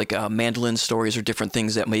journal, like mandolin stories or different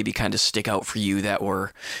things that maybe kind of stick out for you that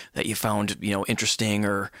you found interesting,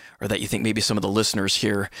 or that you think maybe some of the listeners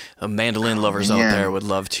here, mandolin lovers out there, would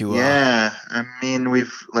love to? Yeah, I mean,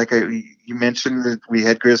 you mentioned that we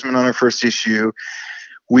had Grisman on our first issue.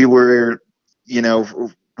 We were,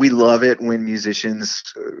 we love it when musicians,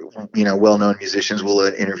 well-known musicians will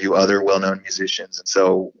interview other well-known musicians, and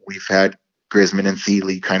so we've had Grisman and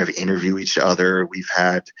Thiele kind of interview each other. We've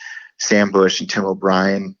had Sam Bush and Tim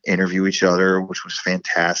O'Brien interview each other, which was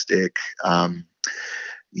fantastic.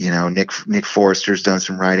 Nick Forrester's done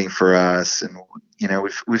some writing for us, and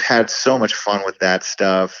we've had so much fun with that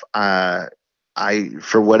stuff. For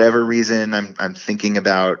whatever reason, I'm thinking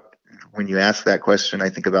about, when you ask that question, I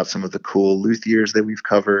think about some of the cool luthiers that we've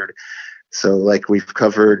covered. So like we've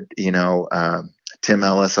covered, Tim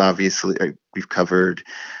Ellis, obviously. We've covered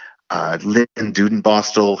Lynn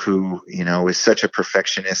Dudenbostel, who, is such a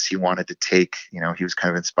perfectionist. He wanted to take, he was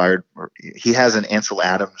kind of inspired. He has an Ansel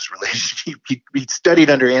Adams relationship. He studied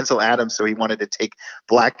under Ansel Adams, so he wanted to take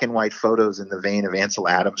black and white photos in the vein of Ansel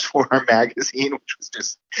Adams for our magazine, which was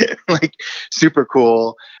just like super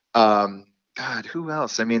cool. God, who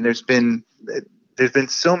else? I mean, there's been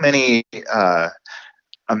so many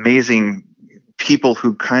amazing people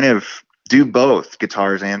who kind of do both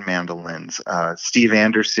guitars and mandolins. Steve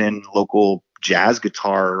Anderson, local jazz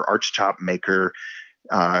guitar arch top maker,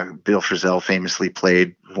 Bill Frisell famously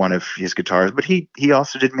played one of his guitars, but he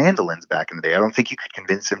also did mandolins back in the day. I don't think you could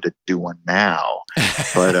convince him to do one now,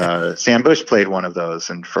 but Sam Bush played one of those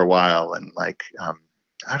and for a while. And like,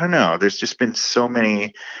 I don't know, there's just been so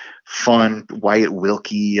many fun. Wyatt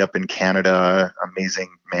Wilkie up in Canada, amazing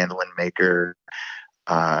mandolin maker.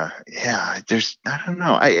 There's, I don't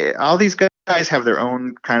know. All these guys have their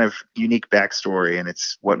own kind of unique backstory, and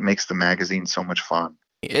it's what makes the magazine so much fun.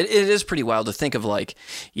 It is pretty wild to think of, like,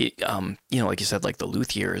 you know, like you said, like the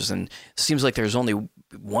luthiers, and it seems like there's only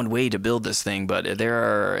one way to build this thing, but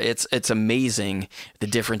it's amazing the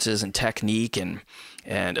differences in technique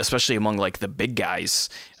and especially among like the big guys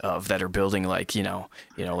that are building, like, you know,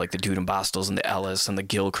 like the Dudenbostels and the Ellis and the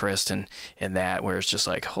Gilchrist and that, where it's just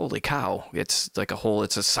like, holy cow, it's like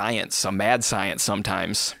it's a science, a mad science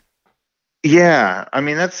sometimes. Yeah, I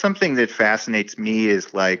mean, that's something that fascinates me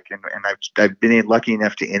is like, and I've been lucky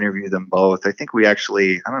enough to interview them both. I think we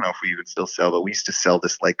actually, I don't know if we even still sell, but we used to sell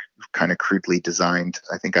this like kind of crudely designed,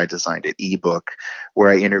 I think I designed it, ebook where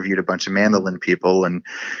I interviewed a bunch of mandolin people, and,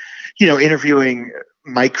 you know, interviewing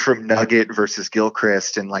Mike from Nugget versus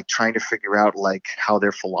Gilchrist and like trying to figure out like how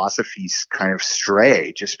their philosophies kind of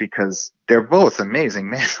stray, just because they're both amazing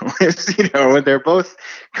mandolins, you know, and they're both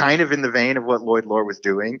kind of in the vein of what Lloyd Lohr was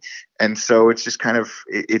doing. And so it's just kind of,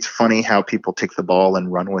 it's funny how people take the ball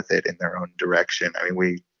and run with it in their own direction. I mean,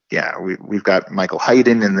 we've got Michael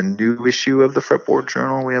Hayden in the new issue of the Fretboard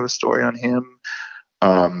Journal. We have a story on him.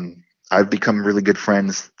 I've become really good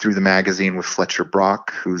friends through the magazine with Fletcher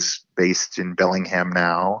Brock, who's based in Bellingham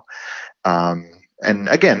now. And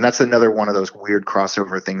again, that's another one of those weird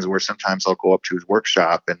crossover things where sometimes I'll go up to his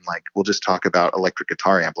workshop and like we'll just talk about electric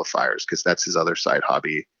guitar amplifiers, because that's his other side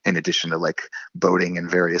hobby in addition to like boating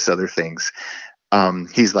and various other things.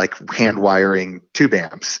 He's like hand wiring tube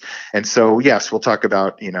amps. And so, yes, we'll talk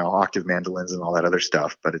about, you know, octave mandolins and all that other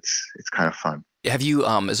stuff, but it's kind of fun. Have you,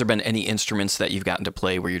 has there been any instruments that you've gotten to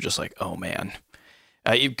play where you're just like, oh man,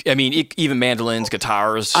 I mean, even mandolins,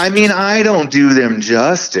 guitars? I mean, I don't do them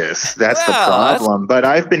justice. That's the problem. But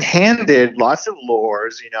I've been handed lots of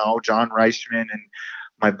Lohrs, you know, John Reichman and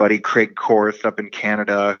my buddy Craig Korth up in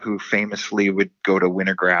Canada, who famously would go to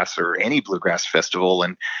Wintergrass or any bluegrass festival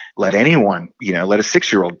and let anyone, you know, let a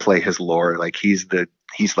 6-year-old play his Lohr. Like he's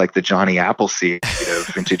like the Johnny Appleseed of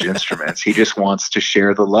vintage instruments. He just wants to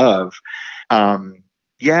share the love.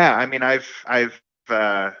 Yeah, I mean, I've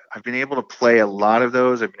been able to play a lot of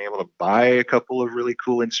those. I've been able to buy a couple of really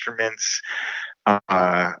cool instruments.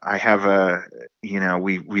 I have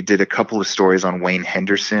we did a couple of stories on Wayne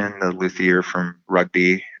Henderson, the luthier from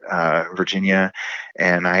Rugby, Virginia,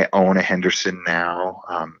 and I own a Henderson now.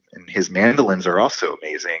 And his mandolins are also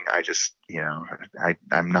amazing. I just, you know,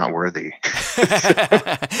 I'm not worthy.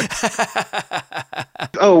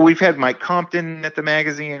 Oh, we've had Mike Compton at the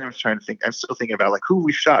magazine. I was trying to think. I'm still thinking about like who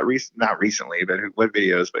we shot not recently, but what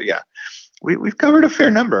videos. But yeah, we've covered a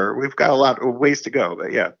fair number. We've got a lot of ways to go.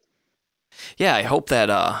 But yeah. Yeah, I hope that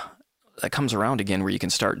that comes around again, where you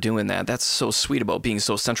can start doing that. That's so sweet about being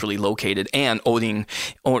so centrally located and owning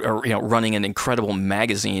or you know, running an incredible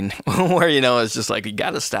magazine where, you know, it's just like you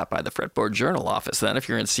got to stop by the Fretboard Journal office. Then if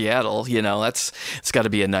you're in Seattle, you know, it's got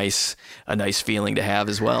to be a nice feeling to have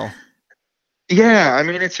as well. Yeah, I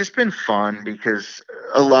mean, it's just been fun because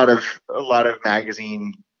a lot of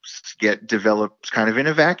magazines get developed kind of in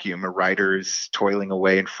a vacuum. A writer is toiling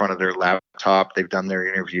away in front of their laptop. They've done their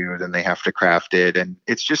interview, then they have to craft it. And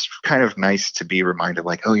it's just kind of nice to be reminded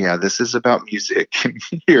like, oh yeah, this is about music.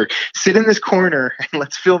 Here, sit in this corner and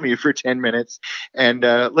let's film you for 10 minutes. And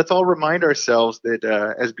let's all remind ourselves that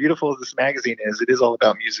as beautiful as this magazine is, it is all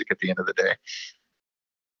about music at the end of the day.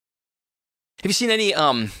 Have you seen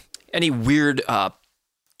any weird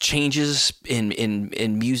changes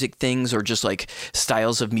in music things, or just like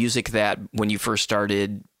styles of music that when you first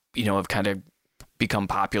started, you know, have kind of become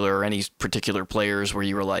popular, or any particular players where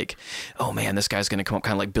you were like, oh man, this guy's going to come up,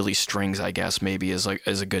 kind of like Billy Strings, I guess, maybe as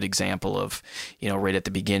a good example of, you know, right at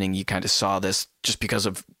the beginning, you kind of saw this just because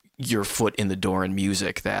of your foot in the door in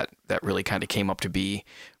music that really kind of came up to be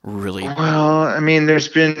really well. I mean, there's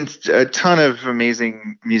been a ton of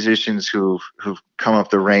amazing musicians who've come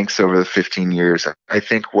up the ranks over the 15 years. I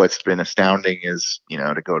think what's been astounding is, you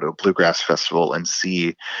know, to go to a bluegrass festival and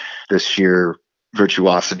see the sheer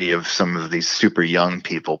virtuosity of some of these super young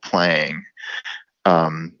people playing.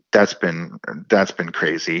 That's been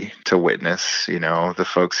crazy to witness. You know, the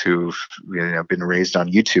folks who've, you know, been raised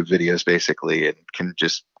on YouTube videos basically and can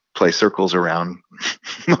just play circles around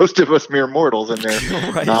most of us mere mortals, and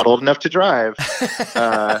they're right. Not old enough to drive.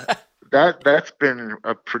 That's been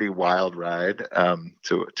a pretty wild ride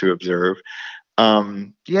to observe.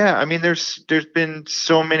 Yeah, I mean, there's been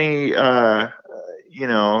so many, you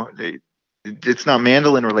know, it's not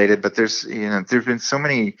mandolin related, but there's been so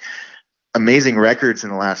many amazing records in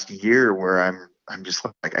the last year where I'm just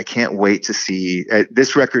like, I can't wait to see.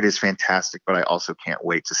 This record is fantastic, but I also can't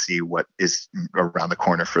wait to see what is around the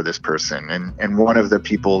corner for this person. And one of the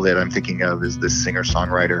people that I'm thinking of is this singer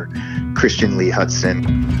songwriter Christian Lee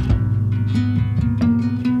Hudson.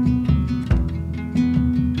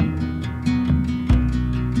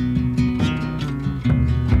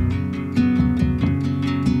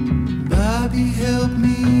 Help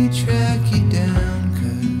me track you down,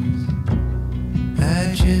 'cause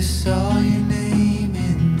I just saw your name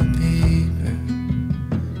in the paper.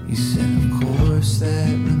 You said, of course, that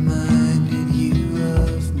reminded you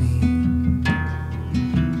of me.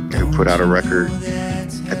 Who put out a record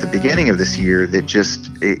at the beginning of this year that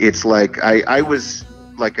it's like, I was,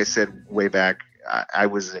 like I said way back, I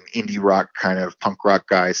was an indie rock kind of punk rock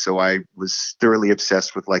guy, so I was thoroughly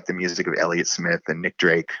obsessed with like the music of Elliott Smith and Nick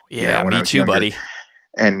Drake. Yeah, me too, buddy.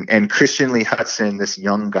 And Christian Lee Hudson, this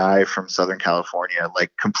young guy from Southern California,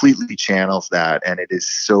 like completely channels that, and it is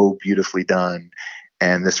so beautifully done.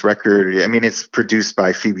 And this record, I mean, it's produced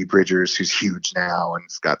by Phoebe Bridgers, who's huge now and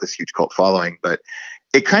it's got this huge cult following, but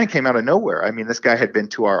it kind of came out of nowhere. I mean, this guy had been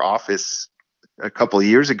to our office a couple of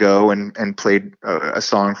years ago and played a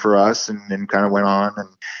song for us, and then kind of went on,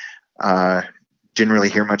 and didn't really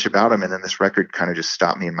hear much about him. And then this record kind of just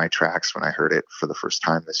stopped me in my tracks when I heard it for the first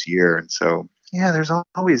time this year. And so, yeah, there's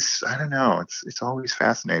always, I don't know, it's always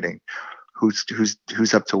fascinating who's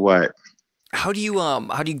up to what. How do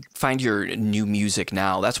you find your new music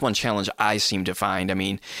now? That's one challenge I seem to find. I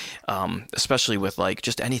mean, especially with like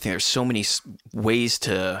just anything, there's so many ways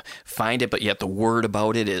to find it, but yet the word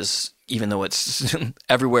about it is, even though it's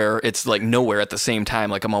everywhere, it's like nowhere at the same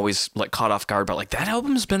time. Like I'm always like caught off guard by like, that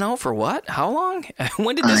album's been out for what? How long?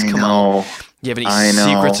 When did this come out? Do you have any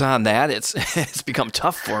secrets on that? It's become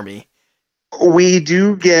tough for me. We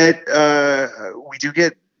do get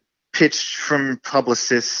pitched from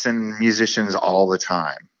publicists and musicians all the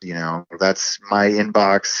time. You know, that's my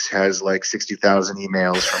inbox has like 60,000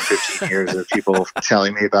 emails from 15 years of people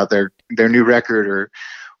telling me about their new record or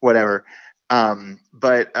whatever.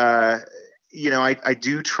 But you know, I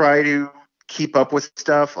do try to keep up with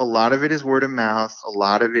stuff. A lot of it is word of mouth. A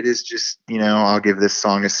lot of it is just, you know, I'll give this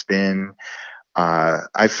song a spin. I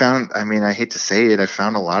mean, I hate to say it, I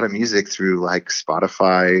found a lot of music through like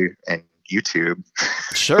Spotify and YouTube.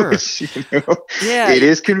 Sure. Which, you know, yeah, it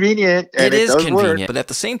is convenient. And it is convenient, work. but at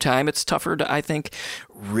the same time, it's tougher to, I think,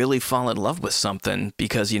 really fall in love with something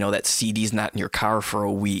because, you know, that CD's not in your car for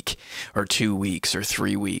a week or 2 weeks or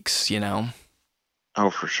 3 weeks, you know?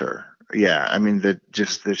 Oh, for sure. Yeah. I mean, the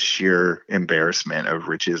sheer embarrassment of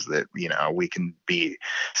riches that, you know, we can be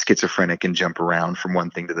schizophrenic and jump around from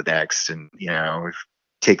one thing to the next. And, you know,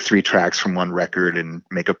 take 3 tracks from one record and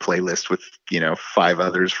make a playlist with, you know, 5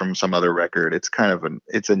 others from some other record. It's kind of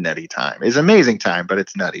it's a nutty time. It's an amazing time, but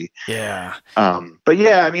it's nutty. Yeah. But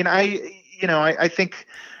yeah, I mean, I think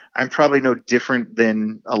I'm probably no different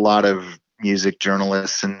than a lot of music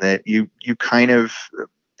journalists in that you kind of,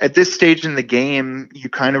 at this stage in the game, you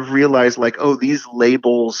kind of realize like, oh, these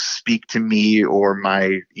labels speak to me, or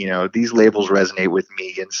these labels resonate with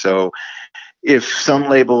me. And so if some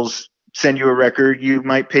labels send you a record, you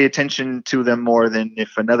might pay attention to them more than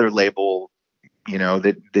if another label, you know,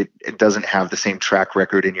 that it doesn't have the same track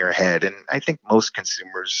record in your head. And I think most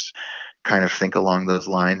consumers kind of think along those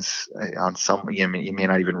lines on some, you may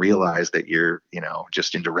not even realize that you're, you know,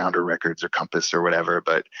 just into Rounder Records or Compass or whatever,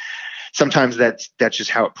 but sometimes that's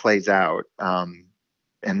just how it plays out.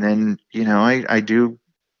 And then, you know, I do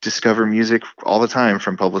discover music all the time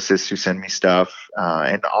from publicists who send me stuff,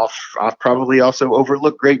 and I'll probably also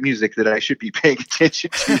overlook great music that I should be paying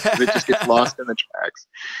attention to that just gets lost in the tracks.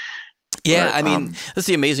 Yeah, but, I mean, that's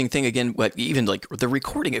the amazing thing. Again, even like the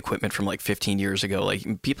recording equipment from like 15 years ago,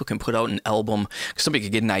 like people can put out an album. Somebody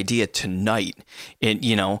could get an idea tonight, and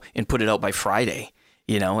put it out by Friday.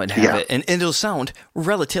 You know, and have it, and it'll sound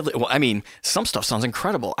relatively well. I mean, some stuff sounds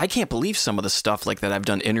incredible. I can't believe some of the stuff like that I've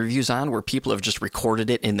done interviews on where people have just recorded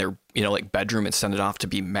it in their, you know, like bedroom and sent it off to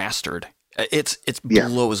be mastered. It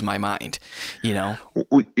blows my mind, you know.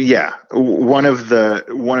 Yeah, one of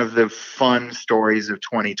the fun stories of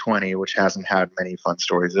 2020, which hasn't had many fun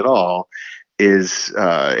stories at all, is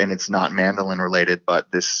and it's not mandolin related,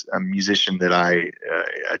 but this musician that I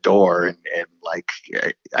adore and like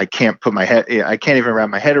I can't even wrap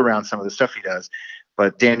my head around some of the stuff he does.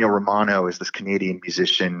 But Daniel Romano is this Canadian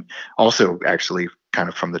musician, also actually kind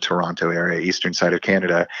of from the Toronto area, eastern side of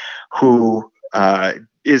Canada, who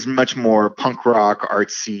is much more punk rock,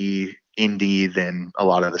 artsy, indie than a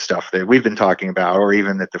lot of the stuff that we've been talking about, or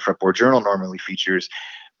even that the Fretboard Journal normally features.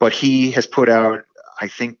 But he has put out, I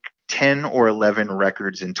think, 10 or 11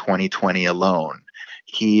 records in 2020 alone.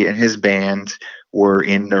 He and his band were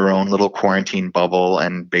in their own little quarantine bubble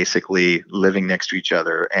and basically living next to each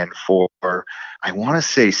other. And for, I want to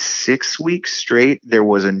say 6 weeks straight, there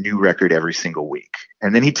was a new record every single week.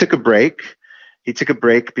 And then he took a break. He took a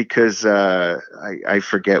break because I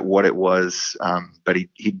forget what it was, but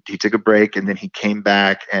he took a break, and then he came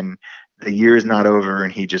back, and the year is not over,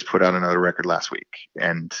 and he just put out another record last week.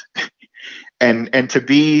 And to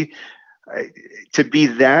be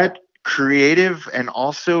that creative, and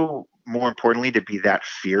also more importantly to be that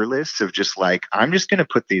fearless of just like, I'm just going to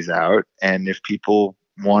put these out, and if people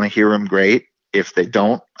want to hear them, great. If they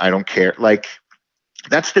don't, I don't care. Like,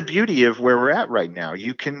 that's the beauty of where we're at right now.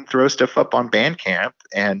 You can throw stuff up on Bandcamp,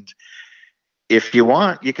 and if you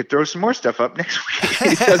want, you could throw some more stuff up next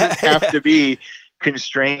week. It doesn't have to be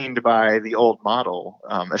constrained by the old model,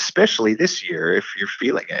 especially this year if you're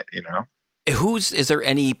feeling it, you know. Is there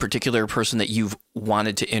any particular person that you've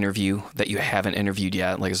wanted to interview that you haven't interviewed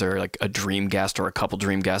yet? Like, is there like a dream guest or a couple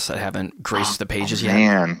dream guests that haven't graced the pages yet?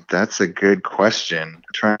 Man, that's a good question. I'm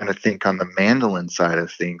trying to think on the mandolin side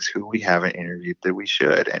of things, who we haven't interviewed that we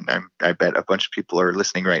should. And I bet a bunch of people are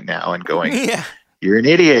listening right now and going, yeah, you're an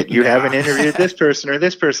idiot. You haven't interviewed this person or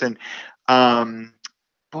this person.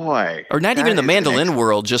 Boy. Or not even in the mandolin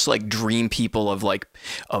world, just like dream people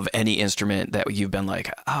of any instrument that you've been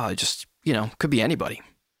like, oh, just, you know, could be anybody.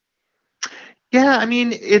 Yeah, I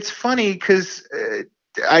mean, it's funny because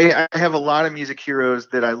I have a lot of music heroes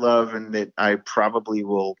that I love and that I probably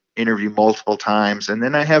will interview multiple times. And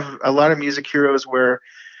then I have a lot of music heroes where,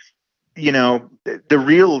 you know, the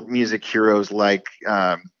real music heroes like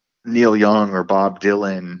Neil Young or Bob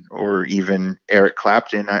Dylan or even Eric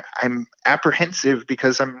Clapton, I'm apprehensive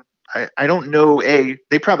because I don't know, A,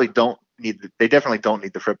 they probably don't they definitely don't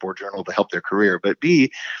need the Fretboard Journal to help their career, but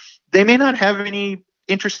B, they may not have any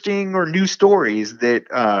interesting or new stories that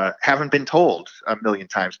haven't been told a million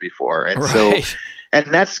times before. And right.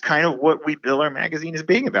 And that's kind of what we bill our magazine as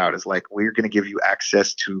being about, is like, we're going to give you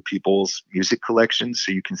access to people's music collections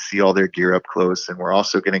so you can see all their gear up close. And we're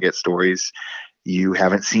also going to get stories you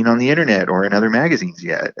haven't seen on the internet or in other magazines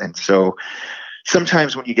yet. And so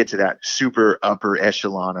sometimes when you get to that super upper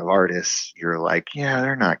echelon of artists, you're like, yeah,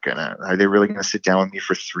 are they really going to sit down with me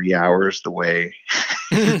for 3 hours the way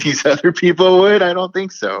these other people would? I don't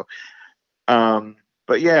think so.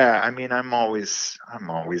 But yeah, I mean, I'm always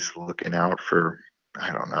looking out for,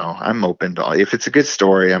 I don't know. I'm open to, if it's a good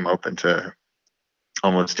story, I'm open to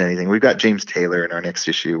almost anything. We've got James Taylor in our next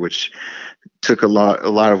issue, which took a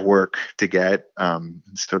lot of work to get.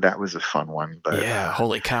 So that was a fun one. But yeah,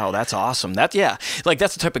 holy cow, that's awesome. That's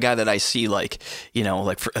the type of guy that I see, like, you know,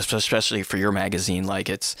 like especially for your magazine, like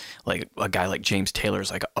it's like a guy like James Taylor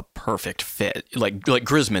is like a perfect fit. Like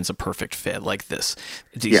Grisman's a perfect fit. Like these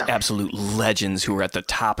absolute legends who are at the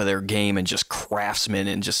top of their game and just craftsmen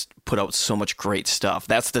and just put out so much great stuff.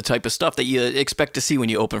 That's the type of stuff that you expect to see when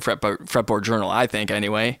you open Fretboard Journal, I think,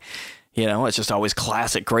 anyway. You know, it's just always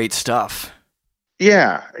classic, great stuff.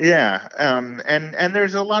 Yeah. And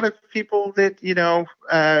there's a lot of people that, you know,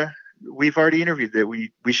 we've already interviewed that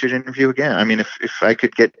we should interview again. I mean, if I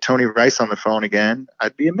could get Tony Rice on the phone again,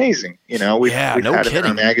 I'd be amazing. You know, we've had him in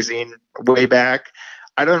our magazine way back.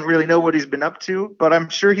 I don't really know what he's been up to, but I'm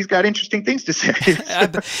sure he's got interesting things to say.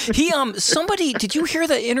 Did you hear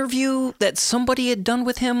the interview that somebody had done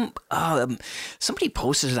with him? Somebody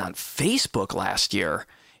posted it on Facebook last year,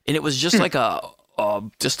 and it was just like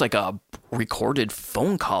a recorded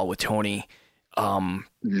phone call with Tony. No,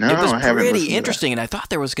 it was I haven't pretty interesting, and I thought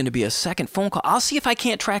there was going to be a second phone call. I'll see if I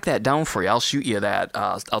can't track that down for you. I'll shoot you that.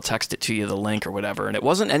 I'll text it to you, the link or whatever. And it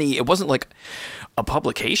wasn't like a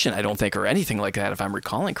publication, I don't think, or anything like that, if I'm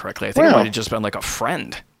recalling correctly. I think it might have just been like a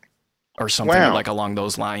friend or something like along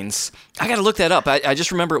those lines. I got to look that up. I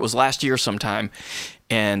just remember it was last year sometime.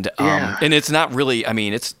 And and it's not really, I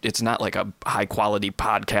mean, it's not like a high quality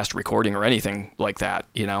podcast recording or anything like that,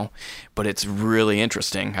 you know, but it's really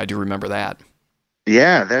interesting. I do remember that.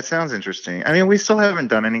 Yeah, that sounds interesting. I mean, we still haven't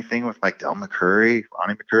done anything with like Del McCurry,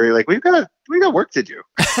 Ronnie McCurry. Like, we've got work to do.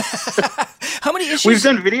 How many issues? We've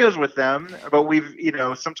done videos with them, but we've, you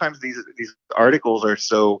know, sometimes these articles are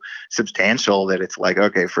so substantial that it's like,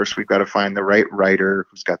 okay, first we've got to find the right writer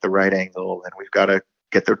who's got the right angle, and we've got to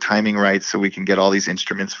get their timing right so we can get all these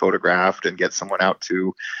instruments photographed and get someone out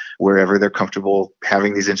to wherever they're comfortable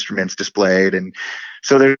having these instruments displayed. And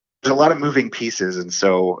so a lot of moving pieces. And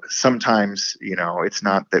so sometimes, it's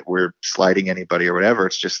not that we're slighting anybody or whatever.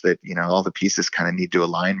 It's just that, all the pieces kind of need to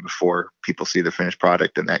align before people see the finished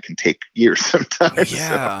product. And that can take years sometimes.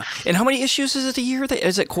 Yeah. So. And how many issues is it a year?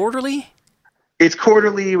 Is it quarterly? It's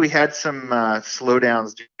quarterly. We had some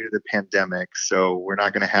slowdowns due to the pandemic, so we're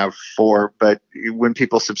not going to have 4. But when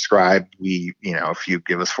people subscribe, if you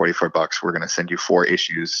give us $44, we're going to send you 4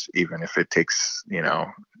 issues, even if it takes,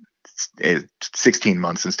 16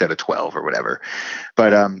 months instead of 12 or whatever.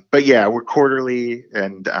 But yeah, we're quarterly,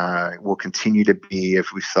 and we'll continue to be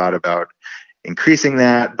if we've thought about increasing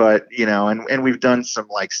that. But and we've done some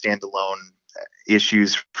like standalone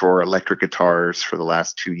issues for electric guitars for the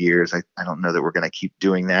last 2 years. I don't know that we're going to keep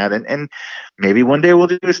doing that. And maybe one day we'll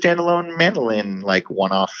do a standalone mandolin, like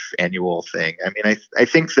one-off annual thing. I mean, I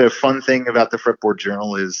think the fun thing about the Fretboard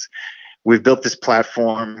Journal is we've built this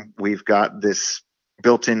platform. We've got this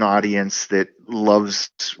built-in audience that loves,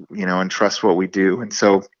 and trusts what we do. And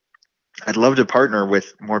so I'd love to partner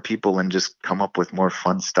with more people and just come up with more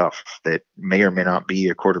fun stuff that may or may not be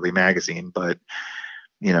a quarterly magazine, but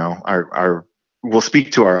we'll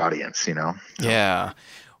speak to our audience, Yeah.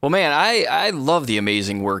 Well, man, I love the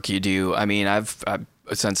amazing work you do. I mean, I've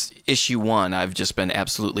since issue 1, I've just been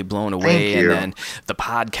absolutely blown away. Thank you. And then the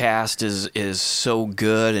podcast is so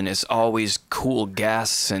good, and it's always cool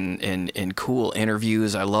guests and cool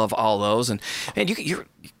interviews. I love all those. And you're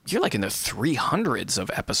like in the 300s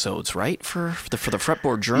of episodes, right? For the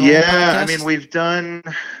Fretboard Journal. Yeah, podcast? I mean,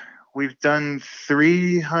 we've done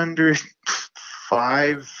 305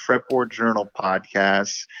 Fretboard Journal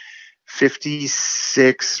podcasts,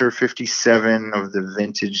 56 or 57 of the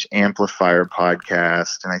Vintage Amplifier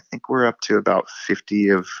podcast, and I think we're up to about 50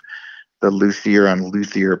 of the Luthier on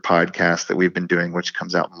Luthier podcast that we've been doing, which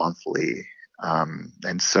comes out monthly.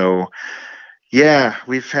 And so, yeah,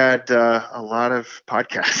 we've had a lot of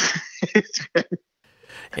podcasts.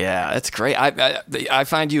 Yeah, that's great. I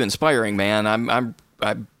find you inspiring, man. I'm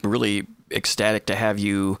really ecstatic to have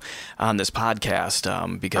you on this podcast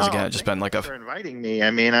because again, it's just been like Thanks for inviting me. I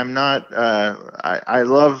mean, I'm not. I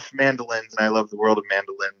love mandolins, and I love the world of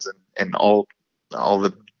mandolins and all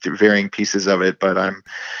the varying pieces of it. But I'm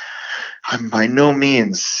by no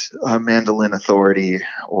means a mandolin authority,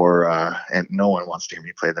 and no one wants to hear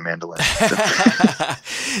me play the mandolin. So.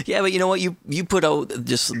 Yeah, but you know what? You put out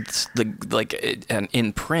just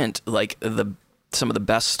in print some of the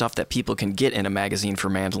best stuff that people can get in a magazine for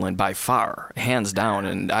mandolin by far, hands down.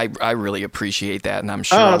 And I really appreciate that. And I'm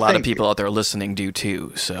sure a lot of people out there listening do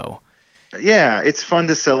too. So yeah, it's fun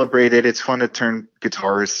to celebrate it. It's fun to turn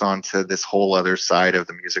guitarists onto this whole other side of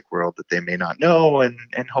the music world that they may not know. And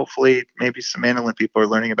hopefully maybe some mandolin people are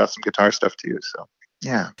learning about some guitar stuff too. So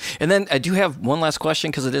yeah. And then I do have one last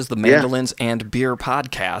question, because it is the Mandolins and Beer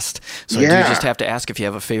podcast. So I do just have to ask if you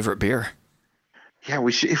have a favorite beer. Yeah,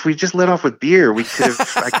 we should. If we just let off with beer, I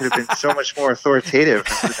could have been so much more authoritative.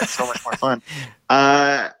 It would have been so much more fun.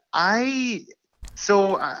 I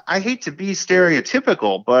hate to be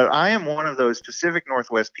stereotypical, but I am one of those Pacific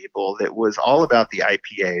Northwest people that was all about the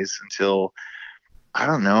IPAs until, I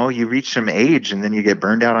don't know, you reach some age and then you get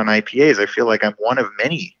burned out on IPAs. I feel like I'm one of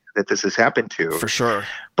many that this has happened to. For sure.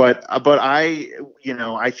 But I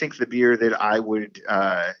think the beer that I would,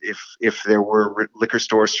 if there were liquor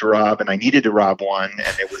stores to rob and I needed to rob one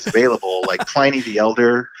and it was available, like Pliny the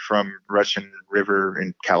Elder from Russian River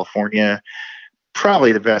in California,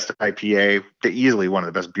 probably the best IPA, easily one of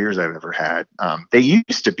the best beers I've ever had. They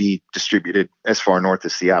used to be distributed as far north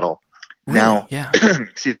as Seattle. Really? Now, yeah.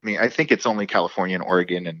 Excuse me, I think it's only California and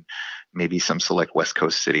Oregon and maybe some select West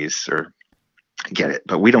Coast cities get it,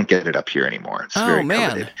 but we don't get it up here anymore. It's very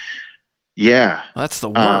coveted. Yeah. Well, that's the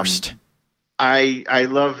worst. I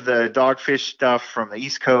love the Dogfish stuff from the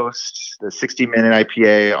East Coast. The 60-minute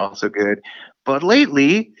IPA, also good. But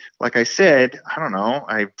lately, like I said, I don't know,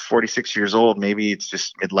 I'm 46 years old. Maybe it's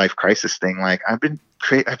just midlife crisis thing. Like I've been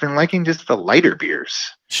liking just the lighter beers.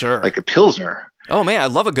 Sure. Like a Pilsner. Oh man, I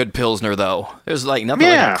love a good Pilsner though. There's like nothing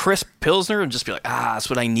like a crisp Pilsner and just be like, that's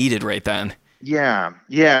what I needed right then. Yeah.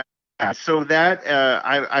 Yeah. So that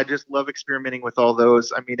I just love experimenting with all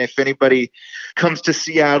those. I mean, if anybody comes to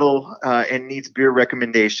Seattle and needs beer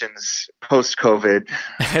recommendations post-COVID,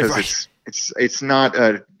 because right. it's not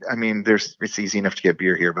it's easy enough to get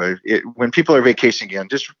beer here, but when people are vacationing again,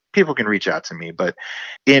 just people can reach out to me. But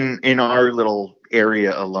in our little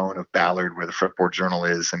area alone of Ballard, where the Fretboard Journal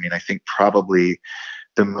is, I mean, I think probably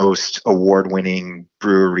the most award-winning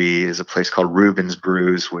brewery is a place called Reuben's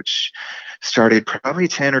Brews, which started probably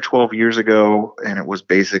 10 or 12 years ago, and it was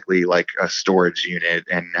basically like a storage unit,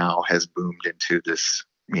 and now has boomed into this,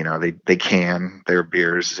 they can their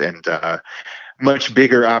beers. And much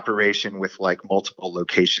bigger operation with like multiple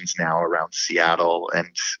locations now around Seattle. And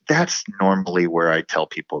that's normally where I tell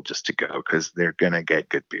people just to go because they're going to get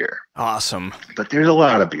good beer. Awesome. But there's a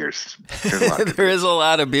lot of beers. There is a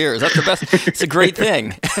lot of beers. That's the best. It's a great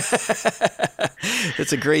thing.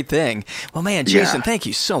 It's a great thing. Well, man, Jason, thank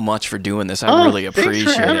you so much for doing this. I really appreciate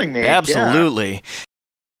thanks for having it. me. Absolutely.